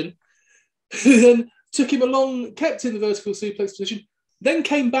position, who then took him along, kept in the vertical suplex position, then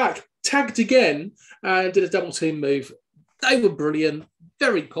came back, tagged again, and did a double team move. They were brilliant,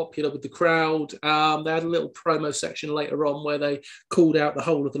 very popular with the crowd. They had a little promo section later on where they called out the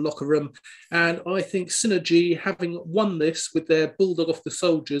whole of the locker room. And I think Synergy, having won this with their Bulldog off the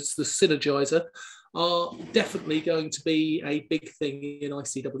Soldiers, the Synergizer, are definitely going to be a big thing in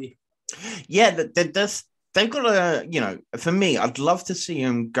ICW. Yeah, they've got a, for me, I'd love to see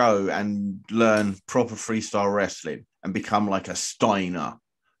them go and learn proper freestyle wrestling and become like a Steiner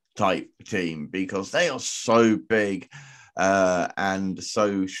type team, because they are so big and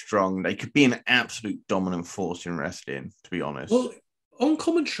so strong. They could be an absolute dominant force in wrestling, to be honest. Well, on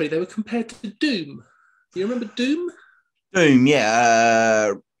commentary, they were compared to Doom. Do you remember Doom? Doom,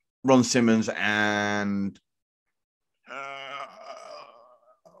 yeah. Ron Simmons and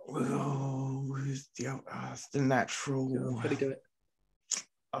who's the natural? How do you do it?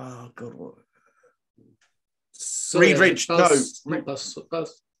 Oh God, what? Sorry, Reed Rich, Buzz,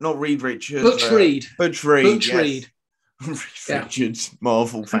 not Reed Richards. Butch Reed. Butch Reed. Butch yes. Reed. Yeah. Richards,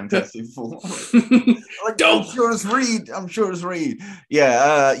 Marvel, Fantastic Four. I'm sure it's Reed.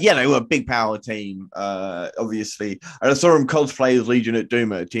 Yeah, they were a big power team, obviously. And I saw him cosplay as Legion at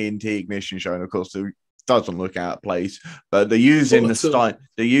Doom at a TNT Ignition show, and of course, it doesn't look out of place. But they're using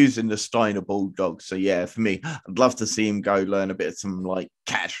the Steiner Bulldogs. So yeah, for me, I'd love to see him go learn a bit of some like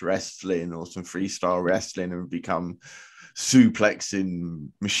catch wrestling or some freestyle wrestling and become suplexing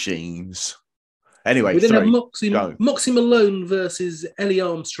machines. Anyway, we then have Moxie Malone versus Ellie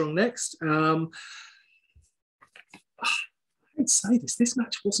Armstrong next. I'd say this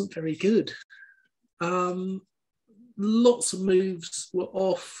match wasn't very good. Lots of moves were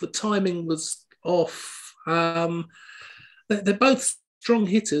off. The timing was off. They're both strong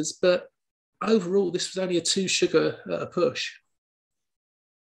hitters, but overall, this was only a 2 sugar at a push.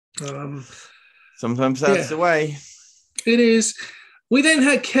 Sometimes that's the way. It is. We then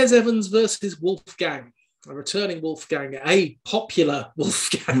had Kez Evans versus Wolfgang, a returning Wolfgang, a popular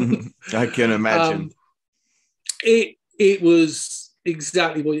Wolfgang. I can imagine. It was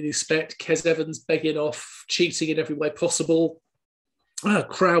exactly what you'd expect. Kez Evans begging off, cheating in every way possible.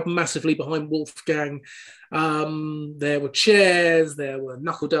 Crowd massively behind Wolfgang. There were chairs, there were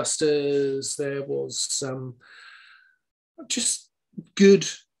knuckle dusters, there was just good,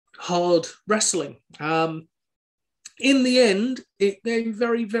 hard wrestling. In the end, it came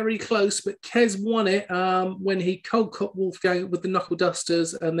very, very close, but Kez won it when he cold caught Wolfgang with the knuckle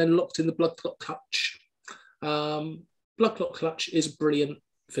dusters and then locked in the blood clot clutch. Blood clot clutch is a brilliant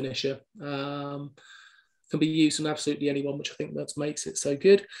finisher. Can be used on absolutely anyone, which I think that makes it so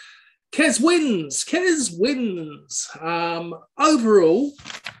good. Kez wins. Kez wins. Overall,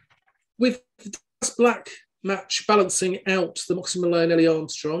 with the Black match balancing out the Moxie Malone, Ellie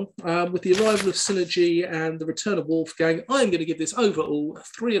Armstrong, with the arrival of Synergy and the return of Wolfgang, I'm going to give this overall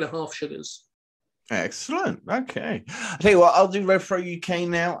 3.5 sugars. Excellent. Okay. I'll tell you what, I'll do RevPro UK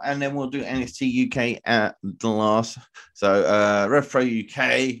now, and then we'll do NXT UK at the last. So RevPro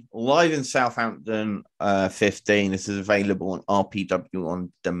UK, live in Southampton, 15. This is available on RPW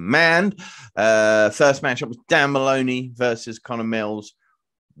on demand. First matchup was Dan Maloney versus Connor Mills.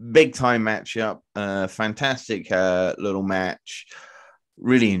 Big time matchup. Fantastic little match.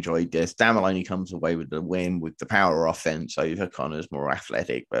 Really enjoyed this. Dan Maloney comes away with the win with the power offense over Connor's more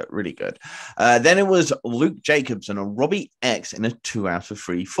athletic, but really good. Then it was Luke Jacobs and a Robbie X in a 2 out of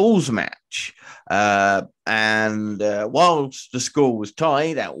 3 falls match. And whilst the score was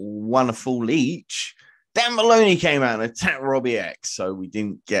tied at 1 fall each, Dan Maloney came out and attacked Robbie X. So we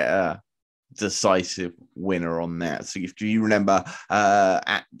didn't get a decisive winner on that. So if you remember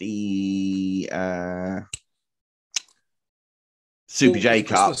at the Super J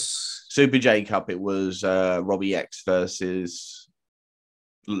Cup, it was Robbie X versus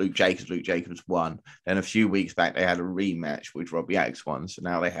Luke Jacobs. Luke Jacobs won. Then a few weeks back, they had a rematch which Robbie X won. So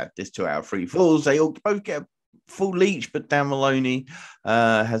now they had this 2 out of 3 falls. They all both get a full each, but Dan Maloney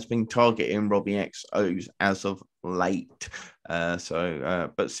has been targeting Robbie X as of late. But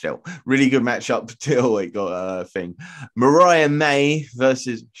still, really good matchup till it got a thing. Mariah May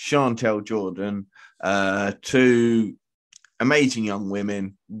versus Chantel Jordan. 2 amazing young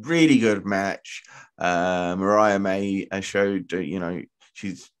women, really good match. Mariah May showed,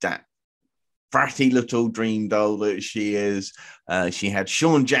 she's that bratty little dream doll that she is. She had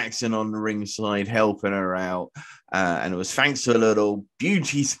Sean Jackson on the ringside helping her out. And it was thanks to a little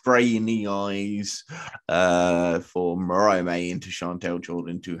beauty spray in the eyes for Mariah May into Chantel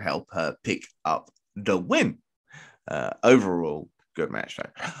Jordan to help her pick up the win. Overall, good match though.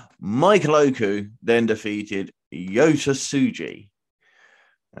 Michael Oku then defeated Yota Tsuji,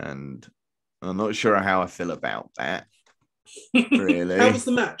 and I'm not sure how I feel about that. Really, how was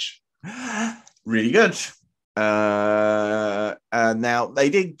the match? Really good. Now they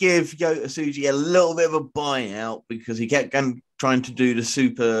did give Yota Tsuji a little bit of a buyout because he kept trying to do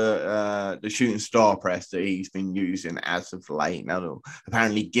the shooting star press that he's been using as of late. Now,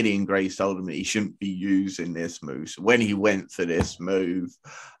 apparently Gideon Grace told him that he shouldn't be using this move. So when he went for this move,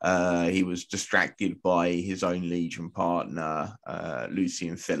 he was distracted by his own Legion partner,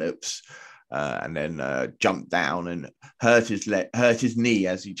 Lucian Phillips, and then jumped down and hurt his knee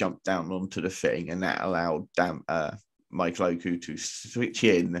as he jumped down onto the thing, and that allowed Michael Oku to switch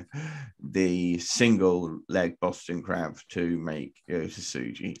in the single leg Boston Crab to make Yota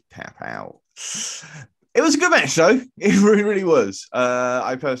Tsuji tap out. It was a good match, though. It really, really was.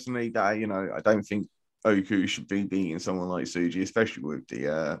 I personally, I don't think Oku should be beating someone like Tsuji, especially with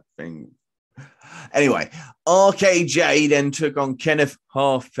the thing. Anyway, RKJ then took on Kenneth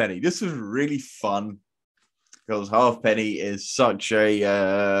Halfpenny. This was really fun because Halfpenny is such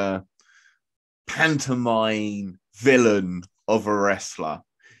a pantomime villain of a wrestler.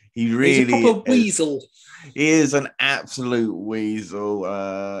 He really He's a proper weasel. He is an absolute weasel.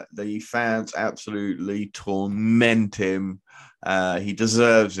 The fans absolutely torment him. He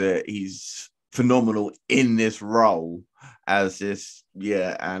deserves it. He's phenomenal in this role as this,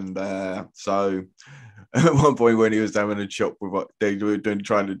 so at one point when he was having a chop with what they were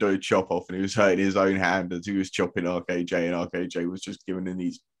trying to do a chop off, and he was hurting his own hand as he was chopping RKJ, and RKJ was just giving him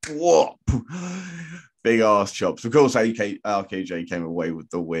these big ass chops. Of course, RKJ came away with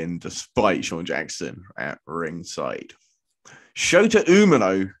the win despite Sean Jackson at ringside. Shota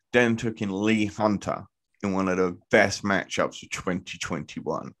Umino then took in Lee Hunter in one of the best matchups of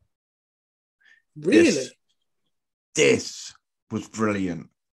 2021. Really? This was brilliant.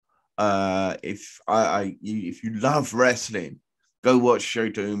 If you love wrestling, Go watch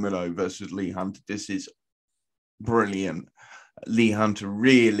Shota Umino versus Lee Hunter. This is brilliant. Lee Hunter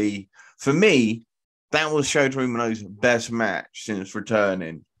really, for me, that was Shota Umino's best match since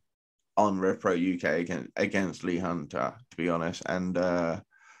returning on RevPro UK against Lee Hunter, to be honest. And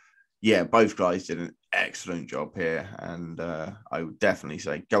yeah, both guys did an excellent job here. And I would definitely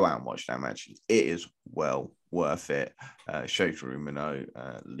say go out and watch that match. It is well worth it. Shota Umino,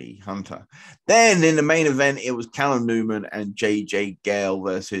 Lee Hunter. Then in the main event, it was Callum Newman and JJ Gale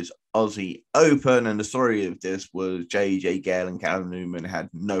versus Aussie Open. And the story of this was JJ Gale and Callum Newman had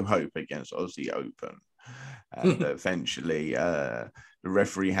no hope against Aussie Open. And eventually, the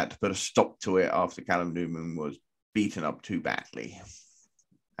referee had to put a stop to it after Callum Newman was beaten up too badly.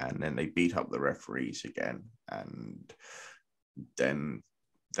 And then they beat up the referees again. And then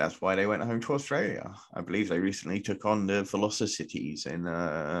that's why they went home to Australia. I believe they recently took on the Velocities in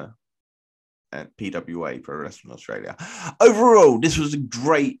at PWA, Pro Wrestling Australia. Overall, this was a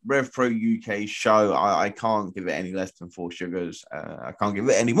great RevPro UK show. I can't give it any less than 4 sugars. I can't give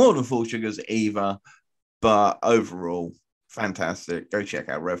it any more than 4 sugars either. But overall, fantastic. Go check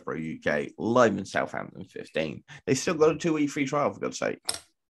out RevPro UK live in Southampton 15. They still got a 2-week free trial, for God's sake.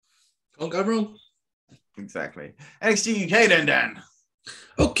 Can't go wrong. Exactly. NXT UK then, Dan.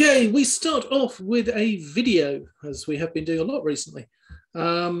 Okay, we start off with a video, as we have been doing a lot recently.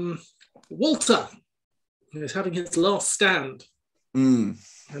 Walter is having his last stand and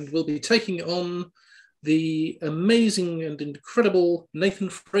will be taking on the amazing and incredible Nathan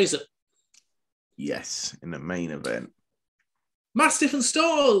Fraser. Yes, in the main event. Mastiff and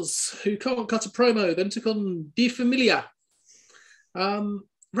Stars, who can't cut a promo, then took on De Familia.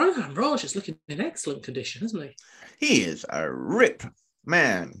 Rohan Raj is looking in excellent condition, isn't he? He is a rip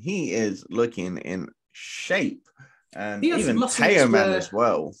man. He is looking in shape. And even Teo Man as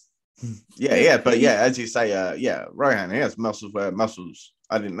well. But as you say, Rohan, he has muscles where muscles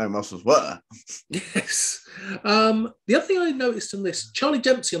I didn't know muscles were. Yes. The other thing I noticed on this, Charlie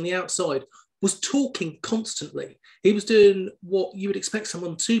Dempsey on the outside was talking constantly. He was doing what you would expect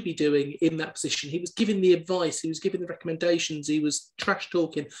someone to be doing in that position. He was giving the advice, he was giving the recommendations, he was trash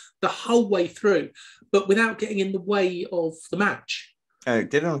talking the whole way through, but without getting in the way of the match.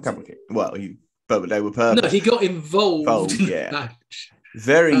 Did it on a couple of but they were perfect. No, he got involved in the match.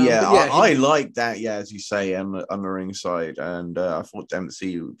 Very, I like that, as you say, on the ring side. And I thought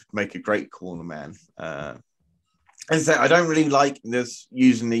Dempsey would make a great corner man. As I don't really like this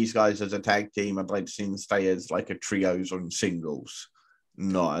using these guys as a tag team. I'd like to see them stay as like a trios or singles,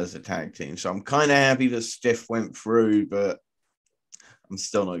 not as a tag team. So I'm kind of happy that Stiff went through, but I'm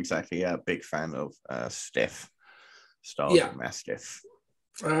still not exactly a big fan of Stiff. Stars of Mastiff.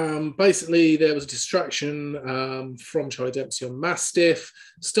 Basically, there was a distraction from Charlie Dempsey on Mastiff.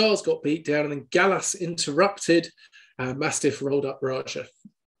 Stars got beat down, and then Gallas interrupted. Mastiff rolled up Raja.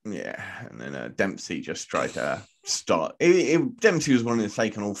 Yeah, and then Dempsey just tried to start. Dempsey was wanting to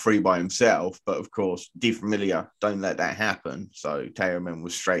take on all three by himself, but of course, De Familia don't let that happen. So Teoman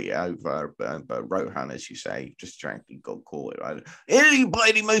was straight over, but Rohan, as you say, just frankly got caught. Right? He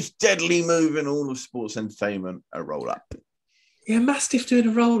played the most deadly move in all of sports entertainment, a roll up. Yeah, Mastiff doing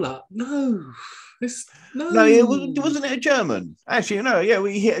a roll up. No, wasn't it a German? Actually, no. Yeah,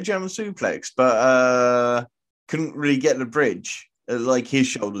 we hit a German suplex, but couldn't really get the bridge. Like his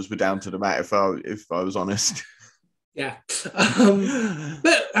shoulders were down to the mat. If I was honest. Yeah,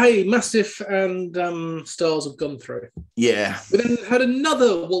 but hey, Mastiff and Stars have gone through. Yeah, we then had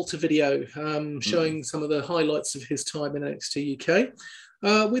another Walter video showing some of the highlights of his time in NXT UK.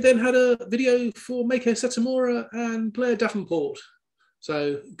 We then had a video for Meiko Satomura and Blair Davenport.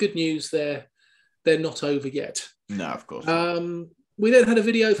 So good news there. They're not over yet. No, of course. We then had a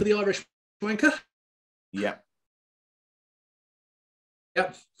video for the Irish Wanker. Yep.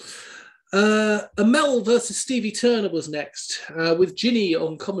 Amel versus Stevie Turner was next, with Ginny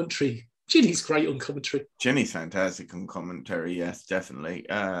on commentary. Ginny's great on commentary. Ginny's fantastic on commentary, yes, definitely.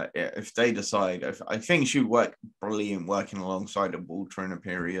 If they decide, I think she would work brilliant working alongside a Walter and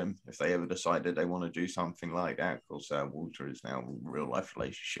Imperium if they ever decided they want to do something like that. Of course, Walter is now a real-life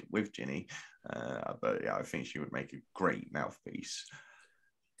relationship with Ginny. But yeah, I think she would make a great mouthpiece.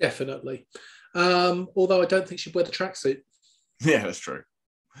 Definitely. Although I don't think she'd wear the tracksuit. Yeah, that's true.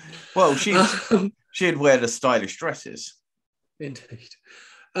 Well, she'd wear the stylish dresses. Indeed.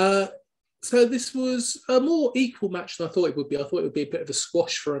 So this was a more equal match than I thought it would be. I thought it would be a bit of a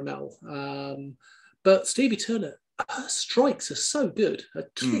squash for Amel. But Stevie Turner, her strikes are so good. Her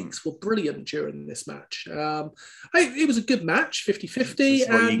kicks were brilliant during this match. It was a good match, 50-50. That's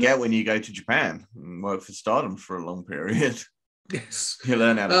what you get when you go to Japan and work for Stardom for a long period. Yes. You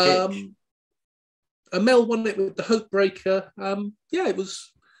learn how to kick. Mel won it with the Hope Breaker. Yeah, it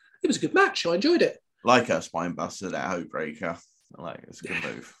was a good match. I enjoyed it. Like a spine buster, that Hope Breaker. It's a good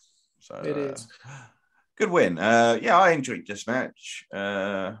move. So it is. Good win. Yeah, I enjoyed this match.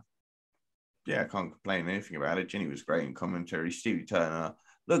 Yeah, I can't complain anything about it. Jenny was great in commentary. Stevie Turner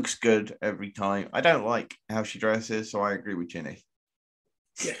looks good every time. I don't like how she dresses, so I agree with Jenny.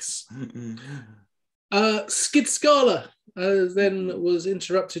 Yes. Skid Scala then was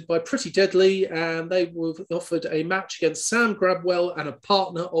interrupted by Pretty Deadly, and they were offered a match against Sam Grabwell and a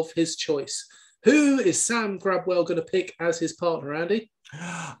partner of his choice. Who is Sam Grabwell going to pick as his partner, Andy?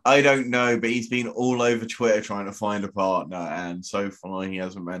 I don't know, but he's been all over Twitter trying to find a partner, and so far he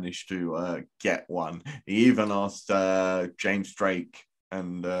hasn't managed to get one. He even asked James Drake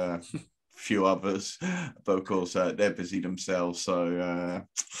and a few others, but of course they're busy themselves. So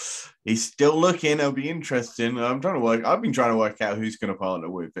he's still looking. It'll be interesting. I've been trying to work out who's going to partner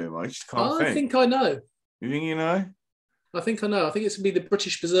with him. I just can't think. I think I know. You think you know? I think I know. I think it's going to be the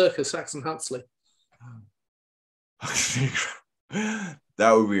British Berserker, Saxon Huxley.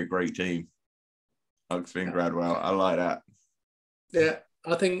 That would be a great team. Huxley and Gradwell. I like that. Yeah,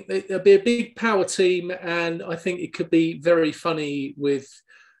 I think it'll be a big power team, and I think it could be very funny with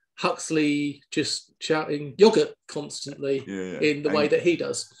Huxley just shouting yogurt constantly in the way that he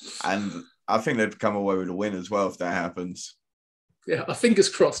does. And I think they'd come away with a win as well if that happens. Yeah, fingers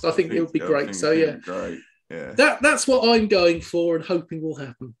crossed. I think it would be great. So yeah. Great. Yeah. That's what I'm going for and hoping will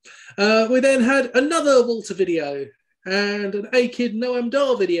happen. We then had another Walter video and an A-Kid Noam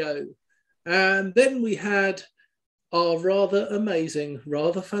Dar video. And then we had our rather amazing,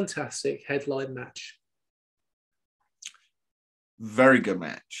 rather fantastic headline match. Very good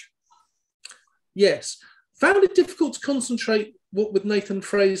match. Yes. Found it difficult to concentrate with Nathan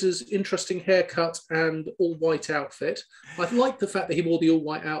Fraser's interesting haircut and all-white outfit. I like the fact that he wore the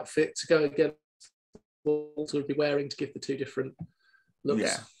all-white outfit to go against Walter would be wearing to give the two different looks.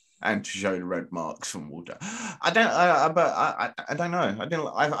 Yeah, and to show the red marks from Walter. I don't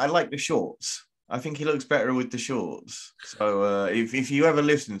know. I like the shorts. I think he looks better with the shorts. So if you ever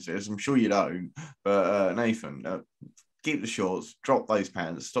listen to this, I'm sure you don't. But Nathan, keep the shorts, drop those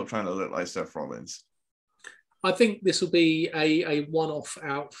pants, stop trying to look like Seth Rollins. I think this will be a one-off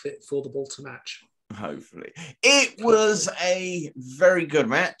outfit for the Walter match. Hopefully. It was a very good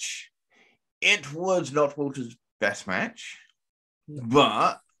match. It was not Walter's best match,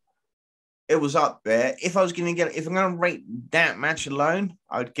 but it was up there. If I'm going to rate that match alone,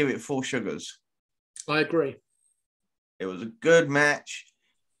 I'd give it 4 sugars. I agree. It was a good match,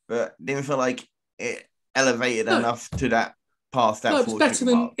 but didn't feel like it elevated enough to that past that. It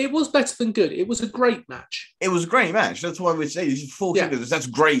was better than good. It was a great match. It was a great match. That's why we say this is 4 sugars. That's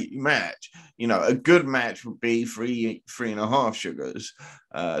a great match. You know, a good match would be 3.5 sugars.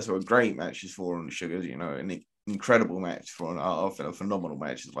 So a great match is 4 sugars. You know, an incredible match 4.5, and a phenomenal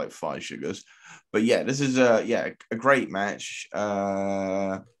match is like 5 sugars. But yeah, this is a great match.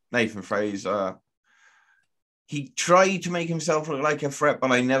 Nathan Fraser. He tried to make himself look like a threat,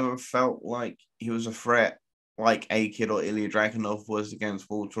 but I never felt like he was a threat like A-Kid or Ilya Dragunov was against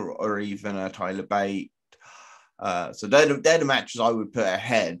Walter, or even Tyler Bate. So they're the matches I would put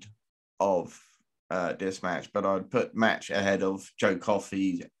ahead of this match, but I'd put match ahead of Joe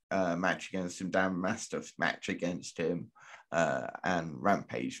Coffey's match against him, Dan Mastiff's match against him, and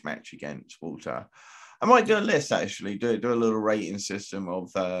Rampage match against Walter. I might do a list, actually, do a little rating system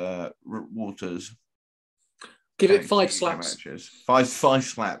of Walter's. Give it 5 slaps. Matches. Five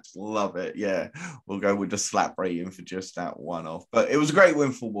slaps. Love it. Yeah. We'll go with the slap rating for just that one off. But it was a great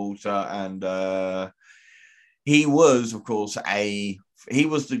win for Walter. And he was, of course, he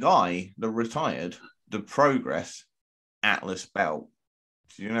was the guy that retired the Progress Atlas belt.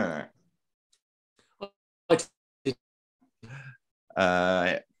 Do you know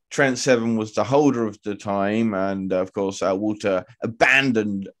that? Trent Seven was the holder of the time, and of course, Walter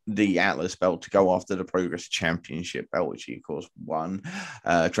abandoned the Atlas belt to go after the Progress Championship belt, which he, of course, won.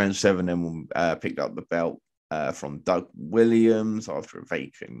 Trent Seven then picked up the belt from Doug Williams after a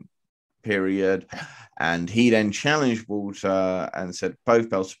vacant period, and he then challenged Walter and said both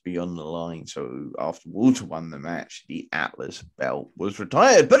belts would be on the line. So after Walter won the match, the Atlas belt was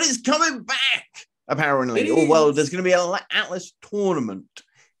retired, but it's coming back, apparently. Oh, well, there's going to be an Atlas tournament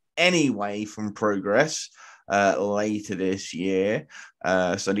anyway from Progress later this year.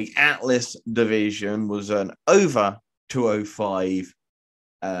 So the Atlas division was an over 205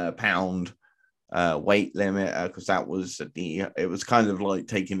 pound weight limit, because that was it was kind of like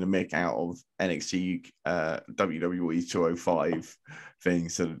taking the mick out of NXT WWE 205 thing.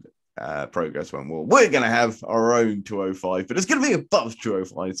 So Progress went, well, we're going to have our own 205, but it's going to be above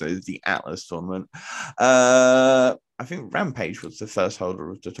 205, so it's the Atlas tournament. I think Rampage was the first holder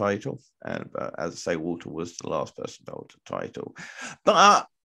of the title, and as I say, Walter was the last person to hold the title. But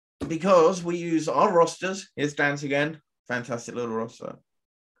because we use our rosters, here's Dan's again, fantastic little roster.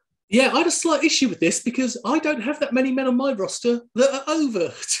 Yeah, I had a slight issue with this because I don't have that many men on my roster that are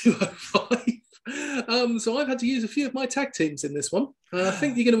over 205. So I've had to use a few of my tag teams in this one. I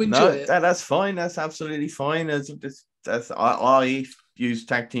think you're going to enjoy it. That's fine. That's absolutely fine. I use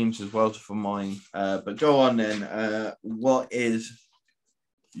tag teams as well for mine. But go on then. What is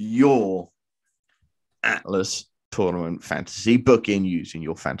your Atlas tournament fantasy booking using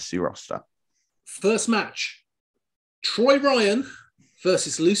your fantasy roster? First match, Troy Ryan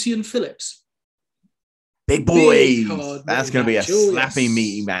versus Lucian Phillips. Big boys. That's going to be a slappy,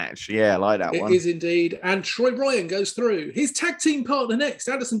 meaty match. Yeah, I like that one. It is indeed. And Troy Ryan goes through. His tag team partner next,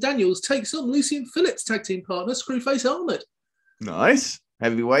 Addison Daniels, takes on Lucian Phillips' tag team partner, Screwface Ahmed. Nice.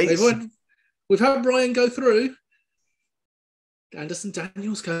 Heavyweights. We've had Ryan go through. Anderson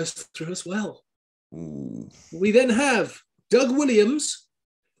Daniels goes through as well. Ooh. We then have Doug Williams,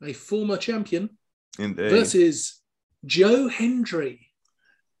 a former champion, versus Joe Hendry.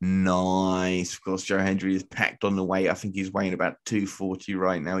 Nice. Of course, Joe Hendry is packed on the weight. I think he's weighing about 240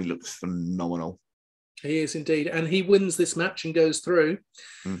 right now. He looks phenomenal. He is indeed. And he wins this match and goes through.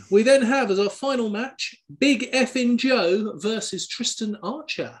 We then have as our final match, Big Effin' Joe versus Tristan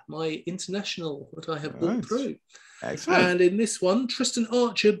Archer, my international that I have brought through. Excellent. And in this one, Tristan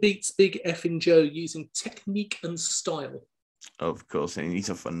Archer beats Big Effin' Joe using technique and style. Of course, and he's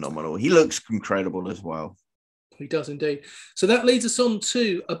a phenomenal. He looks incredible as well. He does indeed. So that leads us on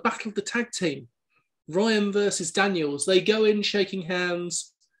to a battle of the tag team. Ryan versus Daniels. They go in shaking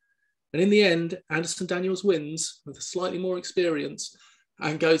hands. And in the end, Anderson Daniels wins with a slightly more experience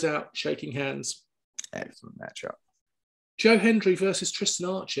and goes out shaking hands. Excellent matchup. Joe Hendry versus Tristan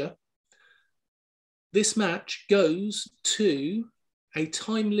Archer. This match goes to a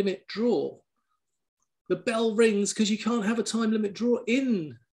time limit draw. The bell rings because you can't have a time limit draw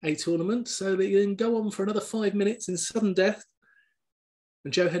in a tournament, so they can go on for another 5 minutes in sudden death.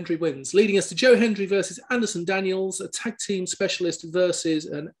 And Joe Hendry wins, leading us to Joe Hendry versus Anderson Daniels, a tag team specialist versus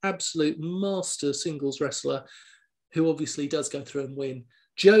an absolute master singles wrestler who obviously does go through and win.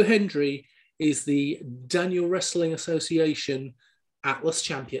 Joe Hendry is the Daniel Wrestling Association Atlas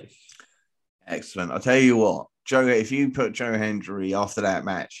champion. Excellent. I'll tell you what, Joe, if you put Joe Hendry after that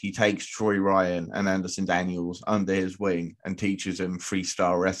match, he takes Troy Ryan and Anderson Daniels under his wing and teaches him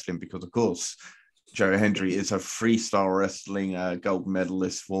freestyle wrestling because, of course, Joe Hendry is a freestyle wrestling gold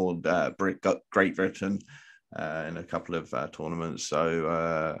medalist for Great Britain in a couple of tournaments.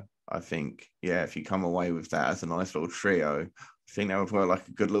 So I think, yeah, if you come away with that as a nice little trio, I think that would work like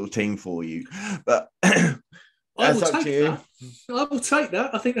a good little team for you. But I will take that.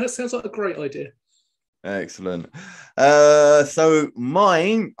 I think that sounds like a great idea. Excellent. So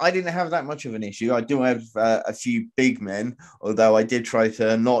mine, I didn't have that much of an issue. I do have a few big men, although I did try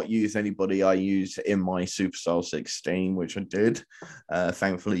to not use anybody I used in my Superstar 16, which I did.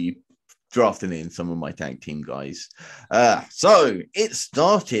 Thankfully, you drafted in some of my tag team guys. So it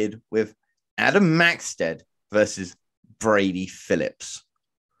started with Adam Maxted versus Brady Phillips.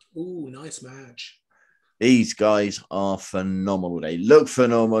 Ooh, nice match. These guys are phenomenal. They look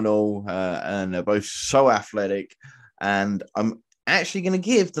phenomenal, and they're both so athletic. And I'm actually going to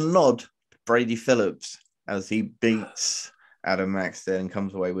give the nod to Brady Phillips as he beats Adam Maxted and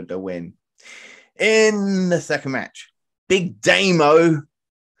comes away with the win. In the second match, Big Damo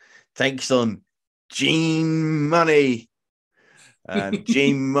takes on Gene Munny. And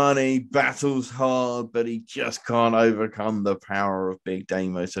Gene Munny battles hard, but he just can't overcome the power of Big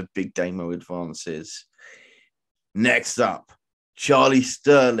Damo. So Big Damo advances. Next up, Charlie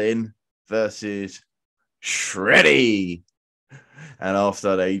Sterling versus Shreddy. And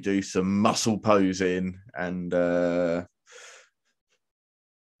after they do some muscle posing and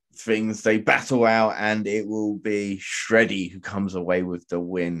things, they battle out, and it will be Shreddy who comes away with the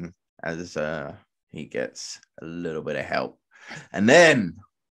win as he gets a little bit of help. And then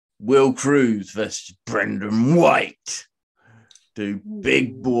Will Cruz versus Brendan White. Two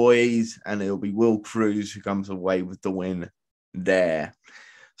big boys, and it'll be Will Cruz who comes away with the win there.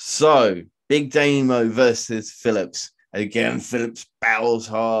 So, Big Damo versus Phillips. Again, Phillips battles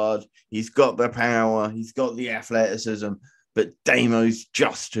hard. He's got the power. He's got the athleticism, but Damo's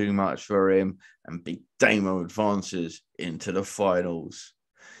just too much for him, and Big Damo advances into the finals.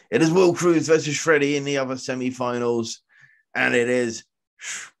 It is Will Cruz versus Shreddy in the other semi-finals, and it is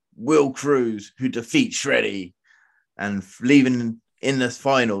Will Cruz who defeats Shreddy and leaving in the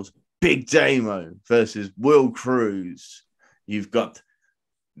finals Big Damo versus Will Cruz. You've got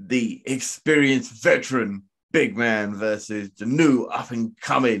the experienced veteran Big Man versus the new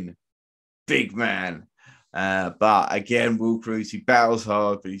up-and-coming Big Man. But again, Will Cruz, he battles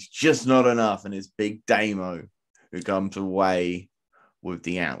hard, but he's just not enough. And it's Big Damo who comes away with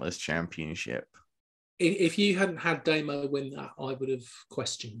the Atlas Championship. If you hadn't had Damo win that, I would have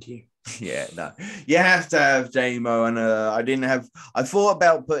questioned you. Yeah, no. You have to have Damo. And I thought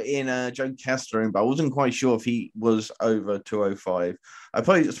about putting Joe Kessler in, but I wasn't quite sure if he was over 205. I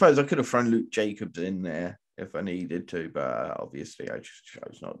suppose I could have thrown Luke Jacobs in there if I needed to, but obviously I just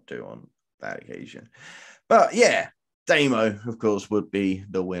chose not to on that occasion. But yeah, Damo, of course, would be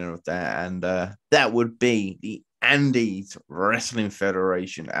the winner of that. And that would be the Andes Wrestling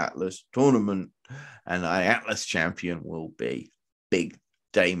Federation Atlas tournament. And our Atlas champion will be Big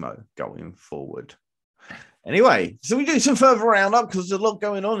Damo going forward. Anyway, so we do some further roundup because there's a lot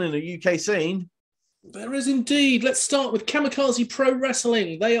going on in the UK scene. There is indeed. Let's start with Kamikaze Pro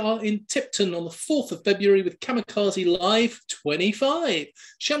Wrestling. They are in Tipton on the 4th of February with Kamikaze Live 25.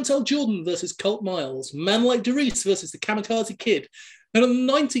 Chantel Jordan versus Colt Miles. Man Like Doris versus the Kamikaze Kid. And on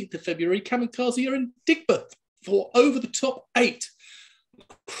the 19th of February, Kamikaze are in Digbeth for Over the Top 8.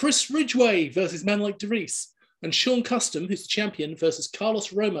 Chris Ridgway versus Man Like Doris. And Sean Custom, who's the champion, versus Carlos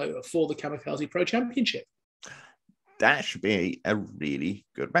Romo for the Kamikaze Pro Championship. That should be a really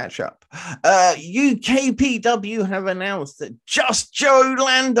good matchup. UKPW have announced that Just Joe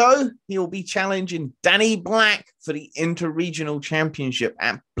Lando, he'll be challenging Danny Black for the Interregional Championship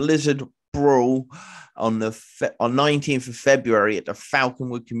at Blizzard Brawl on 19th of February at the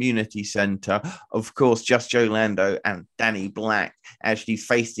Falconwood Community Centre. Of course, Just Joe Lando and Danny Black actually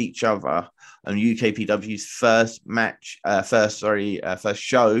faced each other on UKPW's first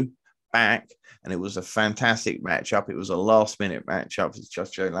show back. And it was a fantastic matchup. It was a last-minute matchup as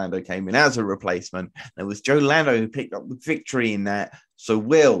Just Joe Lando came in as a replacement. And it was Joe Lando who picked up the victory in that. So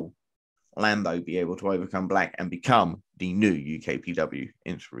will Lando be able to overcome Black and become the new UKPW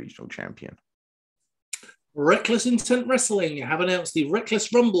Interregional Champion? Reckless Intent Wrestling have announced the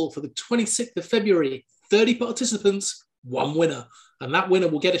Reckless Rumble for the 26th of February. 30 participants, 1 winner. And that winner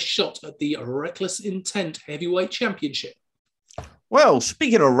will get a shot at the Reckless Intent Heavyweight Championship. Well,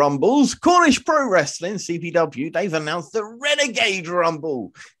 speaking of Rumbles, Cornish Pro Wrestling, CPW, they've announced the Renegade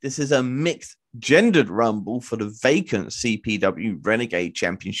Rumble. This is a mixed gendered Rumble for the vacant CPW Renegade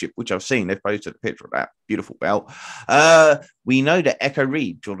Championship, which I've seen. They've posted a picture of that beautiful belt. We know that Echo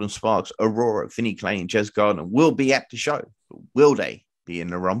Reed, Jordan Sparks, Aurora, Finney Clay, and Jez Gardner will be at the show. Will they be in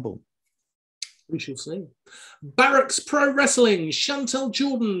the Rumble? We shall see. Barracks Pro Wrestling. Chantel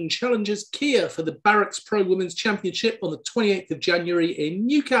Jordan challenges Kia for the Barracks Pro Women's Championship on the 28th of January in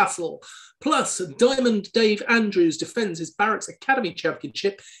Newcastle. Plus, Diamond Dave Andrews defends his Barracks Academy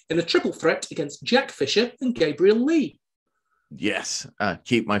Championship in a triple threat against Jack Fisher and Gabriel Lee. Yes,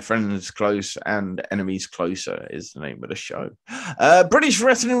 keep my friends close and enemies closer is the name of the show. British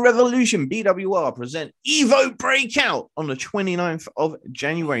Wrestling Revolution, BWR, present Evo Breakout on the 29th of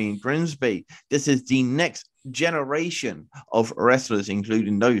January in Grimsby. This is the next generation of wrestlers,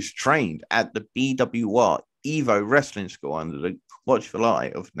 including those trained at the BWR Evo Wrestling School under the watchful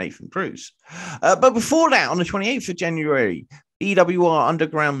eye of Nathan Cruz. But before that, on the 28th of January, BWR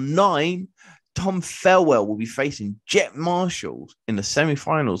Underground 9, Tom Felwell will be facing Jet Marshall in the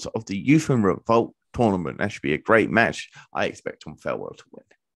semi-finals of the Youth and Revolt tournament. That should be a great match. I expect Tom Felwell to win.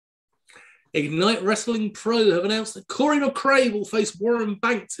 Ignite Wrestling Pro have announced that Corey McRae will face Warren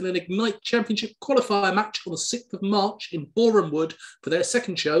Banks in an Ignite Championship qualifier match on the 6th of March in Borehamwood for their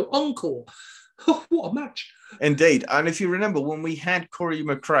second show, Encore. Oh, what a match. Indeed. And if you remember, when we had Corey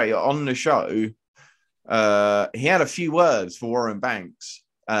McRae on the show, he had a few words for Warren Banks.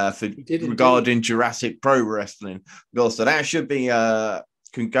 Regarding Jurassic Pro Wrestling. So that should be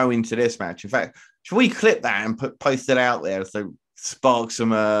can go into this match. In fact, should we clip that and post it out there so spark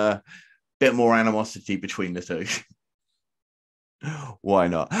some bit more animosity between the two? Why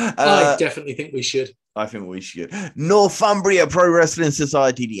not? I definitely think we should. I think we should. Northumbria Pro Wrestling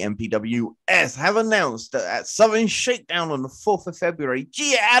Society, the NPWS, have announced that at Southern Shakedown on the 4th of February,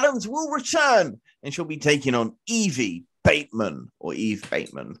 Gia Adams will return and she'll be taking on Evie Bateman or Eve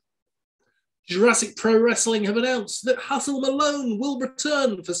Bateman. Jurassic Pro Wrestling have announced that Hustle Malone will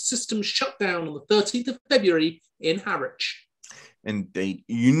return for System Shutdown on the 13th of February in Harwich. Indeed.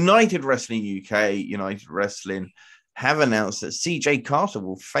 United Wrestling UK, United Wrestling have announced that CJ Carter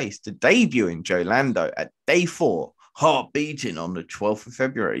will face the debuting Joe Lando at Day 4, Heart Beating on the 12th of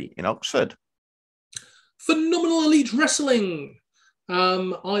February in Oxford. Phenomenal Elite Wrestling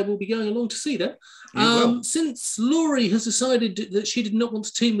I will be going along to see that. Since Laurie has decided that she did not want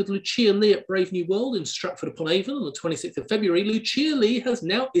to team with Lucia Lee at Brave New World in Stratford-upon-Avon on the 26th of February, Lucia Lee has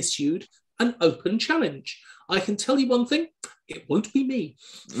now issued an open challenge. I can tell you one thing, it won't be me.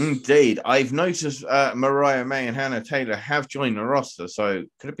 Indeed. I've noticed Mariah May and Hannah Taylor have joined the roster, so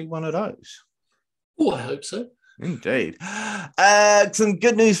could it be one of those? Oh, I hope so. Indeed. Some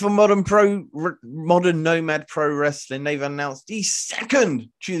good news for Modern Nomad Pro Wrestling. They've announced the second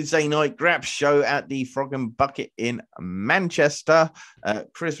Tuesday night grab show at the Frog and Bucket in Manchester.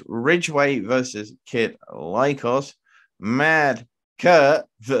 Chris Ridgway versus Kid Lycos. Mad Kurt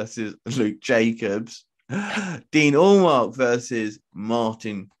versus Luke Jacobs. Dean Allmark versus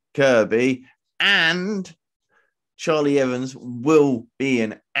Martin Kirby. And Charli Evans will be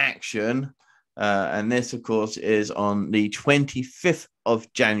in action. And this, of course, is on the 25th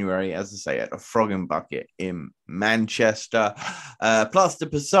of January, as I say, at the Frog and Bucket in Manchester. Plus, the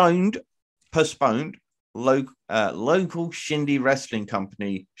postponed local Shindy Wrestling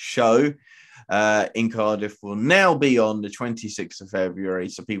Company show in Cardiff will now be on the 26th of February.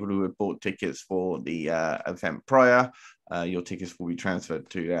 So people who have bought tickets for the event prior, your tickets will be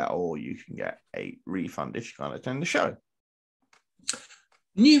transferred to that, or you can get a refund if you can't attend the show.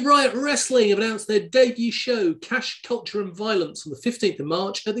 New Riot Wrestling have announced their debut show, Cash, Culture and Violence, on the 15th of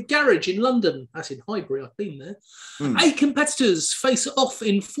March at the Garage in London. That's in Highbury, I've been there. 8 competitors face off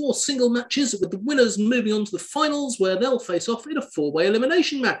in 4 single matches, with the winners moving on to the finals, where they'll face off in a 4-way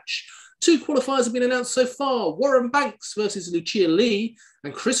elimination match. 2 qualifiers have been announced so far, Warren Banks versus Lucia Lee,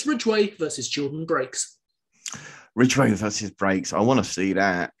 and Chris Ridgway versus Jordan Breaks. Ridgway versus Breaks. I want to see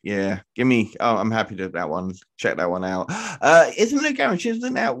that. Yeah. Give me. Oh, I'm happy to that one. Check that one out. Isn't it Garage?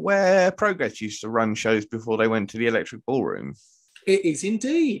 Isn't that where Progress used to run shows before they went to the Electric Ballroom? It is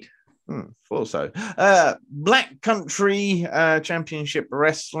indeed. Thought so. Black Country Championship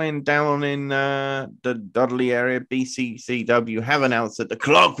Wrestling down in the Dudley area, BCCW, have announced that the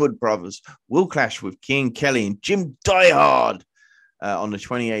Clarkwood brothers will clash with King Kelly and Jim Diehard on the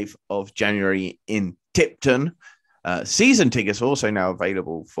 28th of January in Tipton. Season tickets are also now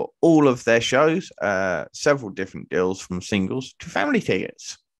available for all of their shows, several different deals from singles to family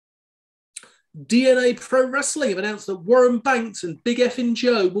tickets. DNA Pro Wrestling have announced that Warren Banks and Big Effin'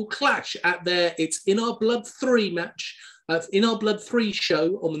 Joe will clash at their It's In Our Blood 3 match, In Our Blood 3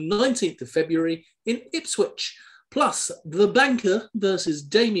 show on the 19th of February in Ipswich. Plus, The Banker versus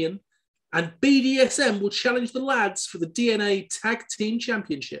Damien and BDSM will challenge the lads for the DNA Tag Team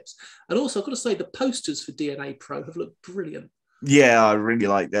Championships. And also, I've got to say, the posters for DNA Pro have looked brilliant. Yeah, I really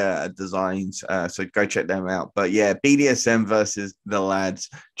like their designs, so go check them out. But yeah, BDSM versus the lads,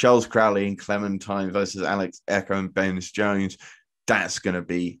 Charles Crowley and Clementine versus Alex Echo and Ben Jones. That's going to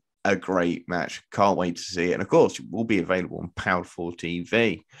be a great match. Can't wait to see it. And of course, it will be available on Power 4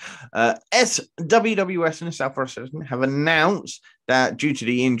 TV. SWWS and South Wrestling have announced that due to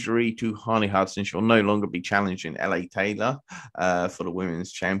the injury to Harley Hudson, she'll no longer be challenging LA Taylor for the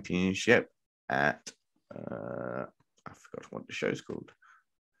Women's Championship at, I forgot what the show's called.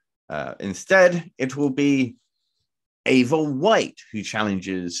 Instead, it will be Ava White who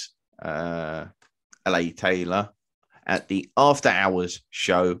challenges LA Taylor at the After Hours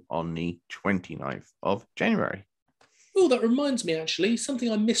show on the 29th of January. Oh, that reminds me, actually,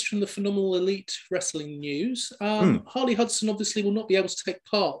 something I missed from the Phenomenal Elite Wrestling news. Harley Hudson obviously will not be able to take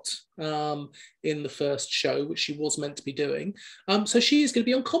part in the first show, which she was meant to be doing. So she is going to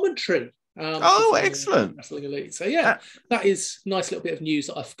be on commentary. Excellent. Wrestling Elite. So, yeah, that is a nice little bit of news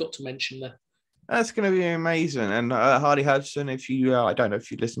that I forgot to mention there. That's going to be amazing. And Harley Hudson, if you, I don't know if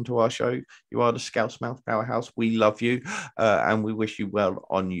you listen to our show, you are the Scout's Mouth Powerhouse. We love you and we wish you well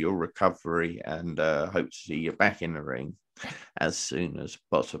on your recovery and hope to see you back in the ring as soon as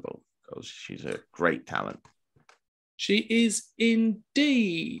possible because she's a great talent. She is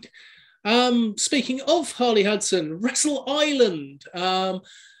indeed. Speaking of Harley Hudson, Wrestle Island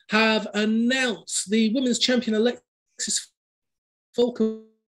have announced the women's champion Alexis Falcon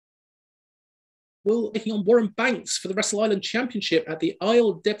will be taking on Warren Banks for the Wrestle Island Championship at the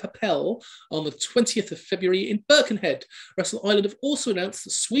Isle de Papel on the 20th of February in Birkenhead. Wrestle Island have also announced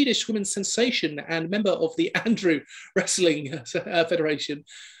the Swedish women's sensation and member of the Andrew Wrestling Federation,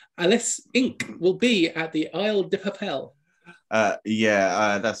 Alice Inc., will be at the Isle de Papel.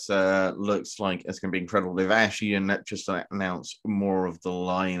 That's looks like it's going to be incredible. They've actually just announced more of the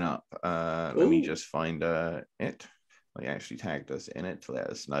lineup. Let me just find it. They actually tagged us in it to let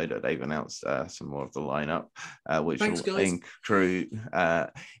us know that they've announced some more of the lineup, which will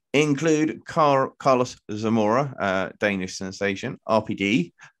include Carlos Zamora, Danish sensation.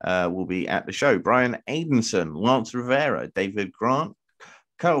 RPD will be at the show. Brian Aidenson, Lance Rivera, David Grant,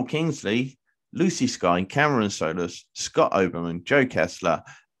 Carl Kingsley, Lucy Sky, Cameron Solis, Scott Oberman, Joe Kessler,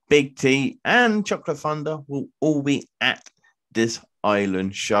 Big T, and Chocolate Thunder will all be at this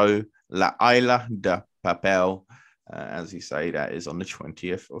island show, La Isla de Papel. As you say, that is on the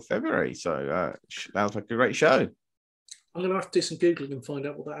 20th of February. So sounds like a great show. I'm going to have to do some Googling and find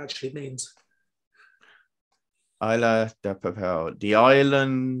out what that actually means. Isla de Papel, the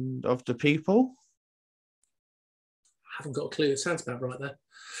island of the people? I haven't got a clue. It sounds about right there.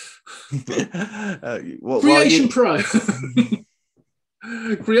 Creation Pro.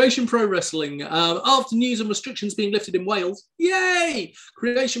 Creation Pro Wrestling. After news and restrictions being lifted in Wales, yay!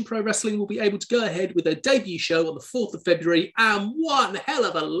 Creation Pro Wrestling will be able to go ahead with their debut show on the 4th of February, and one hell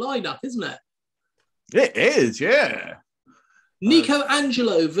of a lineup, isn't it? It is, yeah. Nico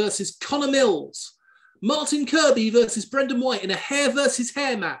Angelo versus Connor Mills. Martin Kirby versus Brendan White in a hair versus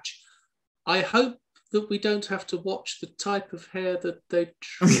hair match. I hope that we don't have to watch the type of hair that they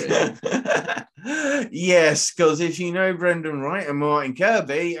trim. Yes, because if you know Brendan Wright and Martin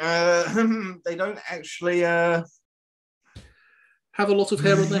Kirby, they don't actually have a lot of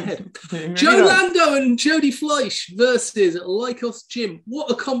hair on their head. Joe Lando and Jody Fleisch versus Lycos Jim.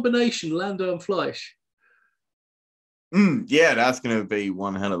 What a combination, Lando and Fleisch. Yeah, that's going to be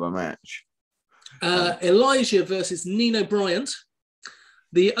one hell of a match. Elijah versus Nino Bryant.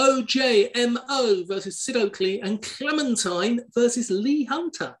 The OJMO versus Sid Oakley, and Clementine versus Lee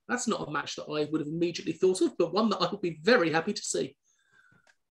Hunter. That's not a match that I would have immediately thought of, but one that I would be very happy to see.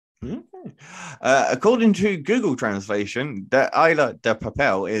 Okay. According to Google translation, the Isla de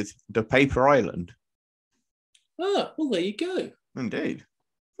Papel is the paper island. Ah, well, there you go. Indeed.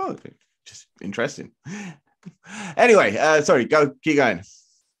 Oh, just interesting. Anyway, keep going.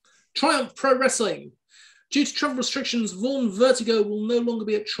 Triumph Pro Wrestling. Due to travel restrictions, Vaughn Vertigo will no longer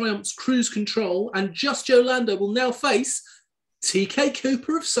be at Triumph's Cruise Control, and Just Joe Lando will now face TK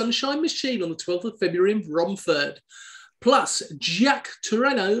Cooper of Sunshine Machine on the 12th of February in Romford. Plus, Jack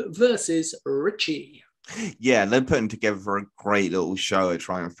Torreno versus Richie. Yeah, they're putting together a great little show at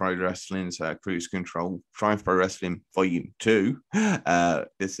Triumph Pro Wrestling's Cruise Control, Triumph Pro Wrestling Volume 2.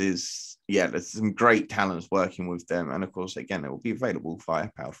 There's some great talents working with them. And of course, again, it will be available via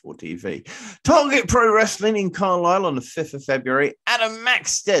Power 4 TV. Target Pro Wrestling in Carlisle on the 5th of February. Adam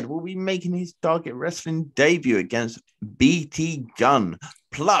Maxted will be making his Target Wrestling debut against BT Gunn.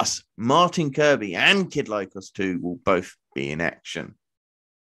 Plus, Martin Kirby and Kid Lycos 2 will both be in action.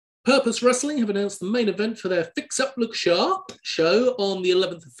 Purpose Wrestling have announced the main event for their Fix Up Look Sharp show on the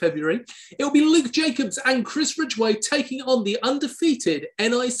 11th of February. It will be Luke Jacobs and Chris Ridgway taking on the undefeated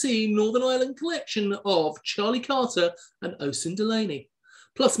NIC Northern Ireland collection of Charlie Carter and Osin Delaney.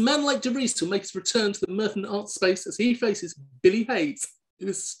 Plus, Man Like DeReese will make his return to the Merton Art Space as he faces Billy Hayes, who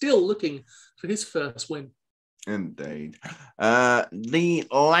is still looking for his first win. Indeed. The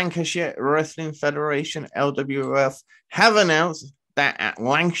Lancashire Wrestling Federation, LWF, have announced that at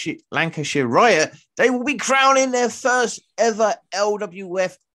Lancashire Riot, they will be crowning their first ever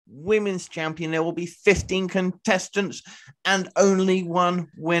LWF Women's Champion. There will be 15 contestants and only one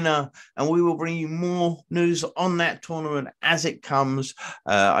winner. And we will bring you more news on that tournament as it comes.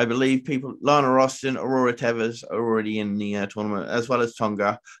 I believe Lana Roston, Aurora Tevez are already in the tournament, as well as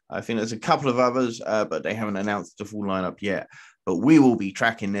Tonga. I think there's a couple of others, but they haven't announced the full lineup yet. But we will be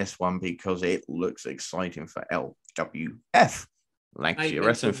tracking this one because it looks exciting for LWF. Lancashire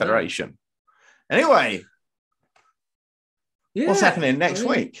Wrestling Federation. Anyway, what's happening next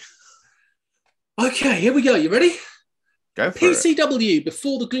week? Okay, here we go. You ready? Go for PCW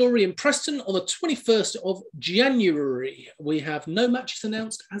Before the Glory in Preston on the 21st of January. We have no matches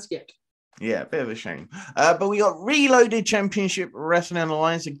announced as yet. Yeah, a bit of a shame. But we got Reloaded Championship Wrestling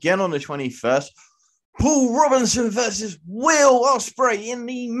Alliance again on the 21st. Paul Robinson versus Will Ospreay in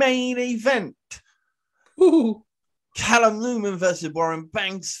the main event. Ooh. Callum Newman versus Warren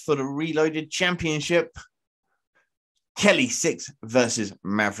Banks for the Reloaded Championship. Kelly Six versus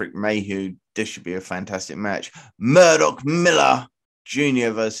Maverick Mayhew. This should be a fantastic match. Murdoch Miller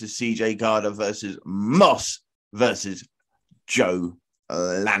Jr. versus CJ Garda versus Moss versus Joe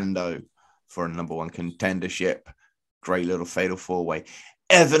Lando for a number one contendership. Great little fatal four-way.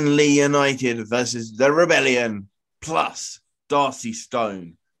 Evan Lee United versus The Rebellion. Plus Darcy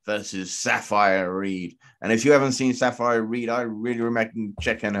Stone versus Sapphire Reed. And if you haven't seen Sapphire Reed, I really recommend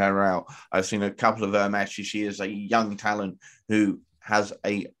checking her out. I've seen a couple of her matches. She is a young talent who has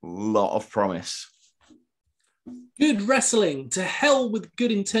a lot of promise. Good wrestling. To hell with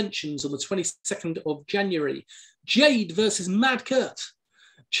good intentions on the 22nd of January. Jade versus Mad Kurt.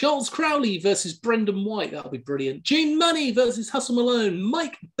 Charles Crowley versus Brendan White. That'll be brilliant. Gene Munny versus Hustle Malone.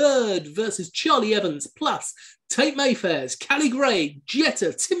 Mike Bird versus Charli Evans. Plus Tate Mayfair's Callie Gray,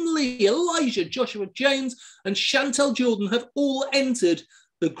 Jetta, Tim Lee, Elijah, Joshua James, and Chantel Jordan have all entered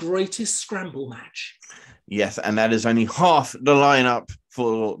the greatest scramble match. Yes, and that is only half the lineup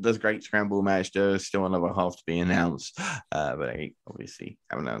for this great scramble match. There's still another half to be announced, but they obviously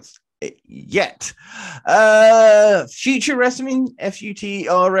haven't announced it yet. Future Wrestling,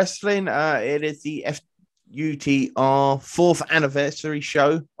 FUTR Wrestling. It is the FUTR 4th anniversary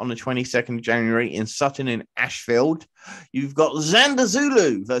show on the 22nd of January in Sutton in Ashfield. You've got Xander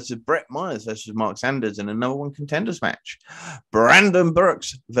Zulu versus Brett Myers versus Mark Sanders in a number one contenders match. Brandon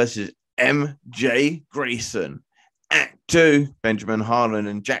Brooks versus MJ Grayson. Act 2, Benjamin Harlan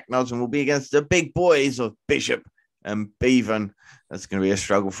and Jack Nelson will be against the big boys of Bishop and Bevan. That's going to be a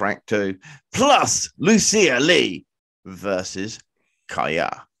struggle for Act 2. Plus, Lucia Lee versus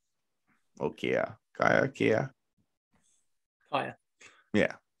Kaya. Or Kia. Kaya.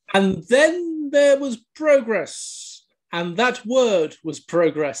 Yeah. And then there was progress. And that word was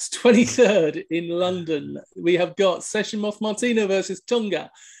progress. 23rd in London. We have got Session Moth Martina versus Tonga.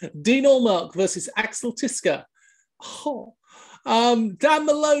 Dean Allmark versus Axel Tiska. Dan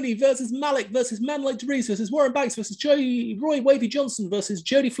Maloney versus Malik versus Man Like DeReese versus Warren Banks versus Roy Wavy Johnson versus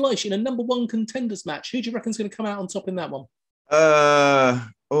Jody Fleisch in a number one contenders match. Who do you reckon is going to come out on top in that one?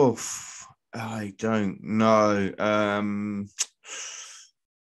 I don't know.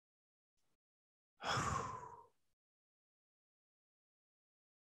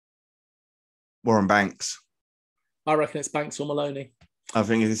 Warren Banks. I reckon it's Banks or Maloney. I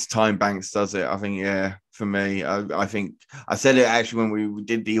think it's time Banks does it. I think, yeah, for me, I think I said it actually when we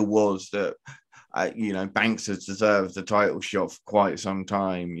did the awards that, Banks has deserved the title shot for quite some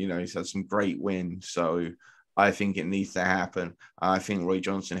time. He's had some great wins. So I think it needs to happen. I think Roy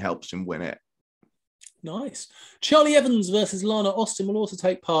Johnson helps him win it. Nice. Charli Evans versus Lana Austin will also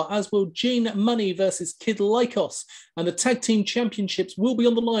take part, as will Gene Munny versus Kid Lycos. And the tag team championships will be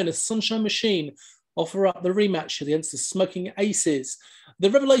on the line as Sunshine Machine offer up the rematch against the Smoking Aces. The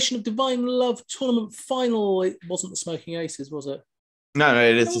Revelation of Divine Love tournament final, it wasn't the Smoking Aces, was it? No,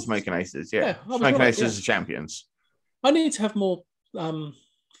 it is the Smoking Aces, yeah. Smoking Aces are champions. I need to have more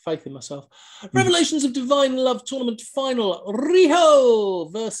faith in myself. Revelations of Divine Love tournament final,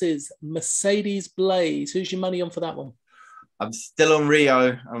 Riho versus Mercedes Blaze. Who's your money on for that one? I'm still on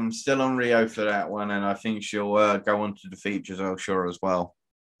Rio. For that one, and I think she'll go on to defeat Gisele Shaw as well.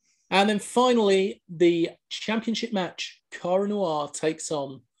 And then finally, the championship match, Cara Noir takes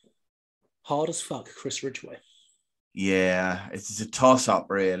on hard as fuck Chris Ridgway. Yeah, it's a toss-up,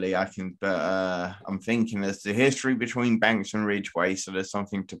 really. But I'm thinking there's the history between Banks and Ridgway, so there's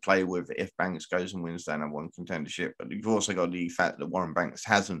something to play with if Banks goes and wins that number one contendership. But you've also got the fact that Warren Banks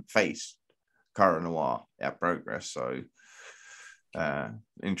hasn't faced Cara Noir at Progress, so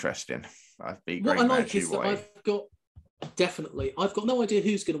interesting. That'd be great. What I like is that I've got no idea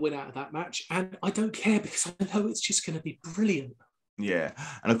who's going to win out of that match, and I don't care because I know it's just going to be brilliant. Yeah,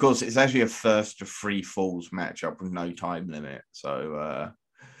 and of course it's actually a first to three falls matchup with no time limit, so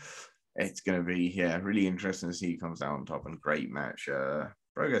it's going to be really interesting to see who comes out on top, and great match.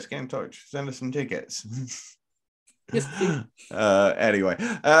 Progress, get in touch, send us some tickets. Yes, anyway,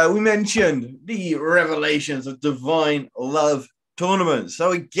 we mentioned the Revelations of Divine Love tournament.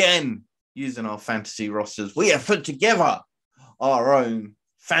 So again, using our fantasy rosters, we have put together our own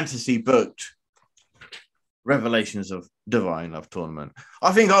fantasy booked Revelations of Divine Love tournament.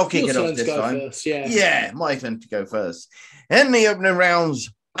 I think I'll kick it off this time. First, yeah. Yeah, my turn to go first. In the opening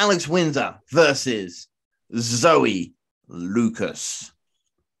rounds, Alex Windosr versus Zoe Lucas.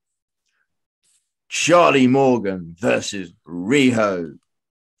 Charlie Morgan versus Riho.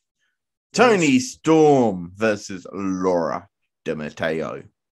 Tony Storm versus Laura Di Matteo.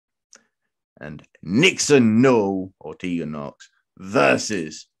 And Nixon Null, or Tegan Knox,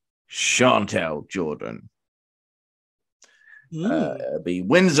 versus Chantel Jordan. It'll be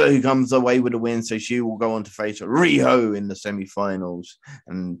Windosr who comes away with a win, so she will go on to face Riho in the semi-finals.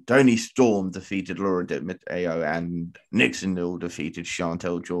 And Tony Storm defeated Laura Di Matteo, and Nixon Null defeated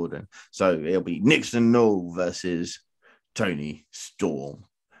Chantel Jordan. So it'll be Nixon Null versus Tony Storm.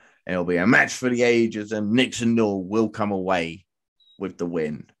 And it'll be a match for the ages, and Nixon Null will come away with the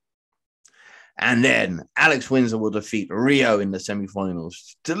win. And then Alex Windosr will defeat Riho in the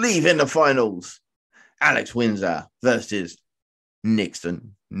semi-finals to leave in the finals Alex Windosr versus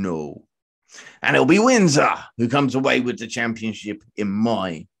Nixon Null. And it'll be Windosr who comes away with the championship in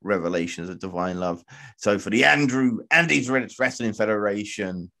my Revelations of Divine Love. So for the Andy's Wrestling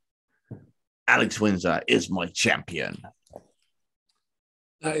Federation, Alex Windosr is my champion.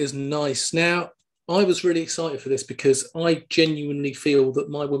 That is nice. Now, I was really excited for this because I genuinely feel that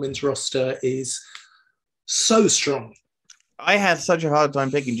my women's roster is so strong. I had such a hard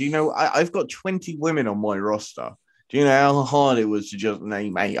time picking. Do you know, I've got 20 women on my roster. Do you know how hard it was to just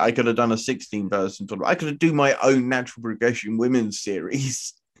name 8? I could have done a 16-person tournament. I could have done my own natural progression women's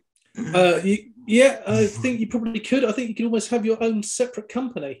series. Yeah, I think you probably could. I think you could almost have your own separate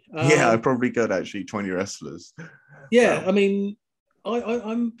company. Yeah, I probably could, actually, 20 wrestlers. Yeah, I mean,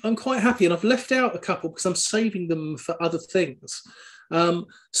 I'm quite happy, and I've left out a couple because I'm saving them for other things.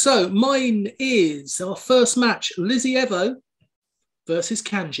 So mine is our first match, Lizzie Evo versus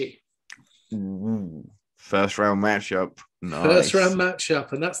Kanji. Ooh, first round matchup. Nice. First round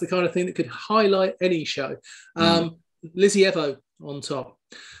matchup, and that's the kind of thing that could highlight any show. Lizzie Evo on top.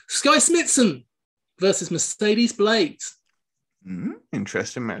 Sky Smithson versus Mercedes Blaze.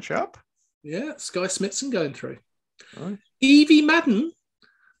 Interesting matchup. Yeah, Sky Smithson going through. Nice. Evie Madden,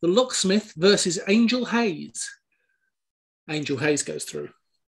 the locksmith versus Angel Hayes. Angel Hayes goes through.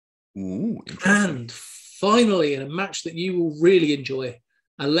 Ooh, and finally, in a match that you will really enjoy,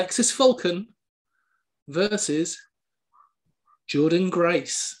 Alexis Falcon versus Jordan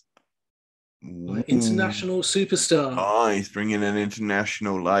Grace, my international superstar. Oh, he's bringing an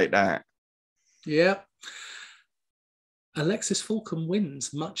international like that. Yeah. Alexis Falcon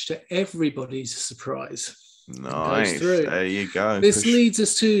wins, much to everybody's surprise. Nice. There you go. This leads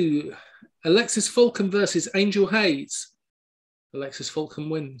us to Alexis Falcon versus Angel Hayes. Alexis Falcon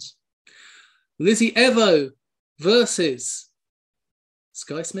wins. Lizzie Evo versus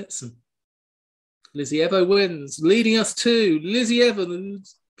Sky Smithson. Lizzie Evo wins, leading us to Lizzie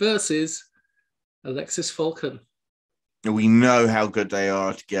Evans versus Alexis Falcon. We know how good they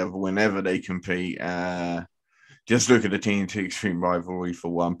are together whenever they compete. Just look at the TNT Extreme rivalry for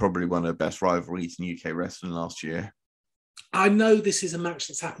one, probably one of the best rivalries in UK wrestling last year. I know this is a match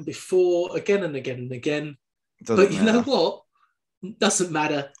that's happened before, again and again and again. But you know what? Doesn't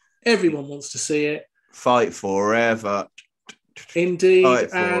matter. Everyone wants to see it. Fight forever. Indeed.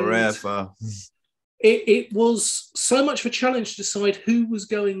 Fight forever. It was so much of a challenge to decide who was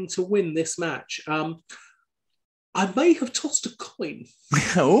going to win this match. I may have tossed a coin.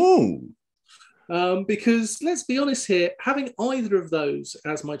 Oh. Because let's be honest here, having either of those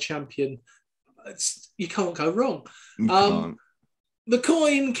as my champion, you can't go wrong. The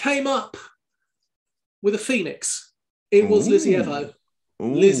coin came up with a phoenix. It was Lizzie Evo.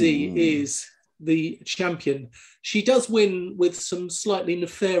 Lizzie is the champion. She does win with some slightly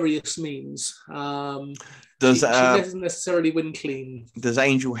nefarious means. She doesn't necessarily win clean. Does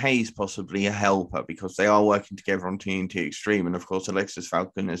Angel Hayes possibly help her? Because they are working together on TNT Extreme. And of course, Alexis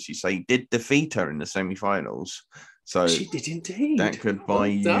Falcon, as you say, did defeat her in the semi-finals. So she did indeed. That could buy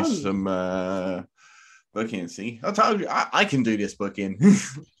you some booking. See, I told you, I can do this booking.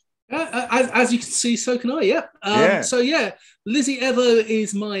 As you can see, so can I, yeah. So, yeah, Lizzie Evo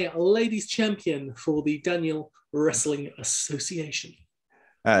is my ladies' champion for the Daniel Wrestling Association.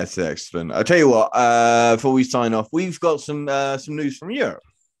 That's excellent. I'll tell you what, before we sign off, we've got some news from Europe.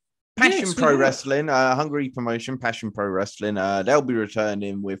 Passion Pro Wrestling, Hungary promotion, Passion Pro Wrestling. They'll be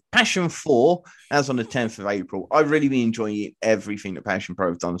returning with Passion 4 as on the 10th of April. I've really been enjoying everything that Passion Pro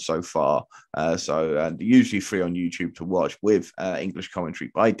have done so far. So usually free on YouTube to watch with English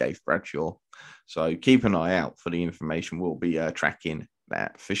commentary by Dave Bradshaw. So keep an eye out for the information. We'll be tracking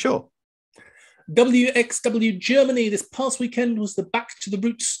that for sure. WXW Germany this past weekend was the Back to the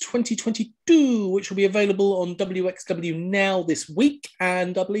Roots 2022, which will be available on WXW Now this week.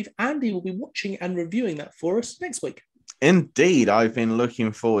 And I believe Andy will be watching and reviewing that for us next week. Indeed, I've been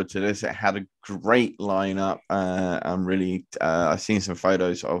looking forward to this. It had a great lineup. I'm really, I've seen some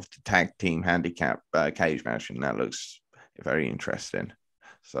photos of the tag team handicap cage match, and that looks very interesting.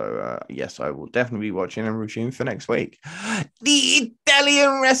 So, yes, I will definitely be watching and reviewing for next week. The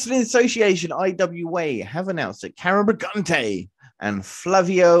Italian Wrestling Association, IWA, have announced that Cara Brigante and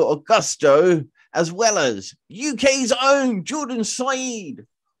Flavio Augusto, as well as UK's own Jordan Said,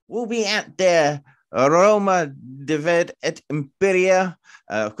 will be at their Roma Dived et Imperia.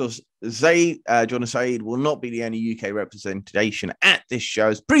 Of course, Jordan Said will not be the only UK representation at this show.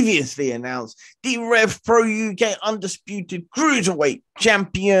 As previously announced, the Rev Pro UK Undisputed Cruiserweight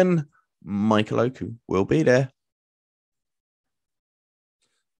Champion, Michael Oku, will be there.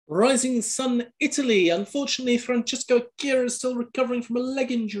 Rising Sun Italy. Unfortunately, Francesco Akira is still recovering from a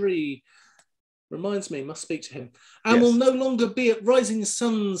leg injury. Reminds me, must speak to him. And will no longer be at Rising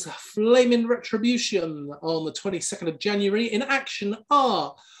Sun's Flaming Retribution on the 22nd of January. In action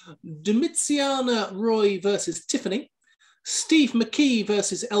are Domitiana Roy versus Tiffany, Steve McKee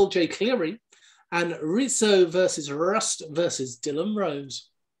versus LJ Cleary, and Rizzo versus Rust versus Dylan Rose.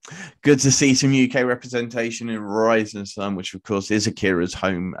 Good to see some UK representation in Rising Sun, which of course is Akira's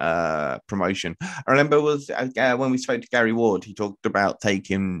home promotion. I remember when we spoke to Gary Ward, he talked about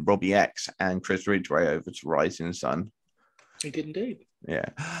taking Robbie X and Chris Ridgway over to Rising Sun. He did indeed.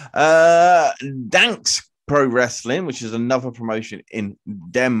 Yeah. Danks Pro Wrestling, which is another promotion in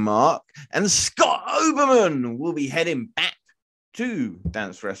Denmark, and Scott Oberman will be heading back to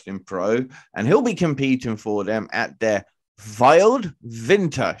Dance Wrestling Pro, and he'll be competing for them at their Wild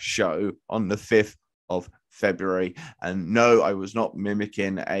Winter show on the 5th of February. And no, I was not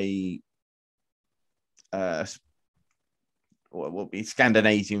mimicking a what will be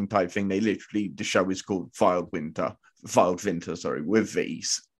Scandinavian type thing. The show is called Wild Winter, with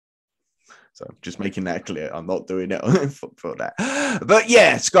V's. So just making that clear. I'm not doing it for that. But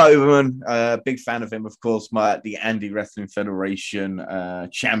yeah, Scott Overman, big fan of him, of course, the Andy Wrestling Federation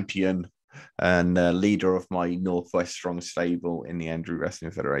champion and leader of my Northwest Strong stable in the Andrew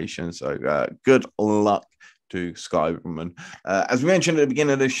Wrestling Federation. So good luck to Scott Overman. As we mentioned at the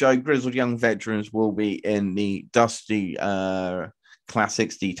beginning of the show, Grizzled Young Veterans will be in the Dusty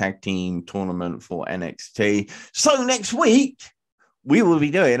Classics, the tag team tournament for NXT. So next week, we will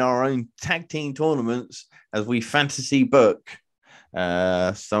be doing our own tag team tournaments as we fantasy book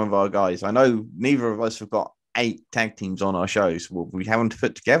some of our guys. I know neither of us have got 8 tag teams on our shows. We'll be having to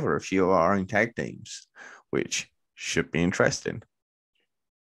put together a few of our own tag teams, which should be interesting.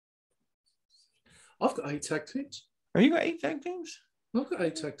 I've got 8 tag teams. Have you got 8 tag teams? I've got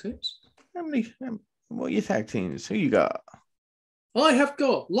 8 tag teams. How many? What are your tag teams? Who you got? I have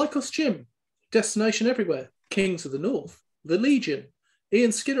got Lycos Gym, Destination Everywhere, Kings of the North, The Legion,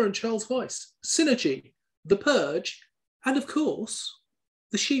 Ian Skinner and Charles Weiss, Synergy, The Purge, and of course,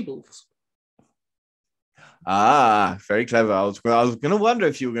 the She-Wolves. Ah, very clever. I was going to wonder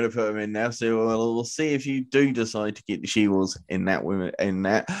if you were going to put them in there. So we'll see if you do decide to get the She-Wolves in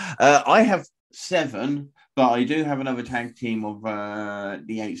that. I have 7, but I do have another tag team of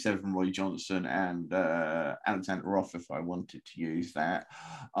the 8-7 Roy Johnson and Alexander Roth if I wanted to use that.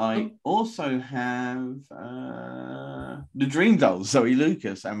 I also have the Dream Dolls, Zoe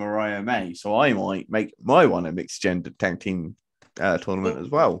Lucas and Mariah May. So I might make my one a mixed gender tag team tournament as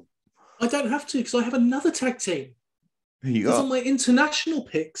well. I don't have to because I have another tag team. Because on my international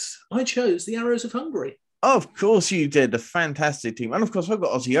picks, I chose the Arrows of Hungary. Of course you did. A fantastic team. And of course, I've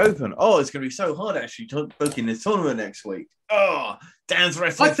got Aussie Open. Oh, it's going to be so hard actually booking this tournament next week. Oh, Dan's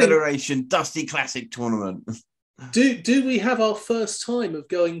Wrestling Federation Dusty Classic Tournament. Do we have our first time of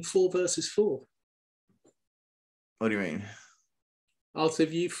going 4 versus 4? What do you mean? I'll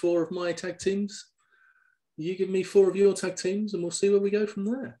give you 4 of my tag teams. You give me 4 of your tag teams and we'll see where we go from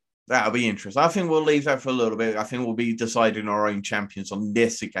there. That'll be interesting. I think we'll leave that for a little bit. I think we'll be deciding our own champions on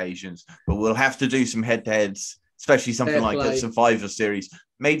this occasions, but we'll have to do some head-to-heads, especially something like a Survivor Series.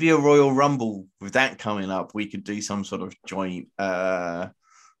 Maybe a Royal Rumble with that coming up. We could do some sort of joint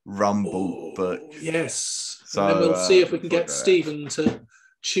Rumble book. Yes. So and then we'll see if we can get Stephen to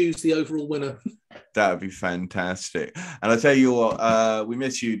choose the overall winner. That would be fantastic. And I tell you what, we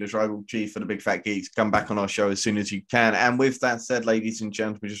miss you, the Tribal Chief and the Big Fat Geeks. Come back on our show as soon as you can. And with that said, ladies and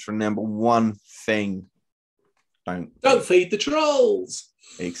gentlemen, just remember one thing. Don't feed the trolls.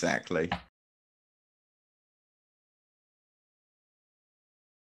 Exactly.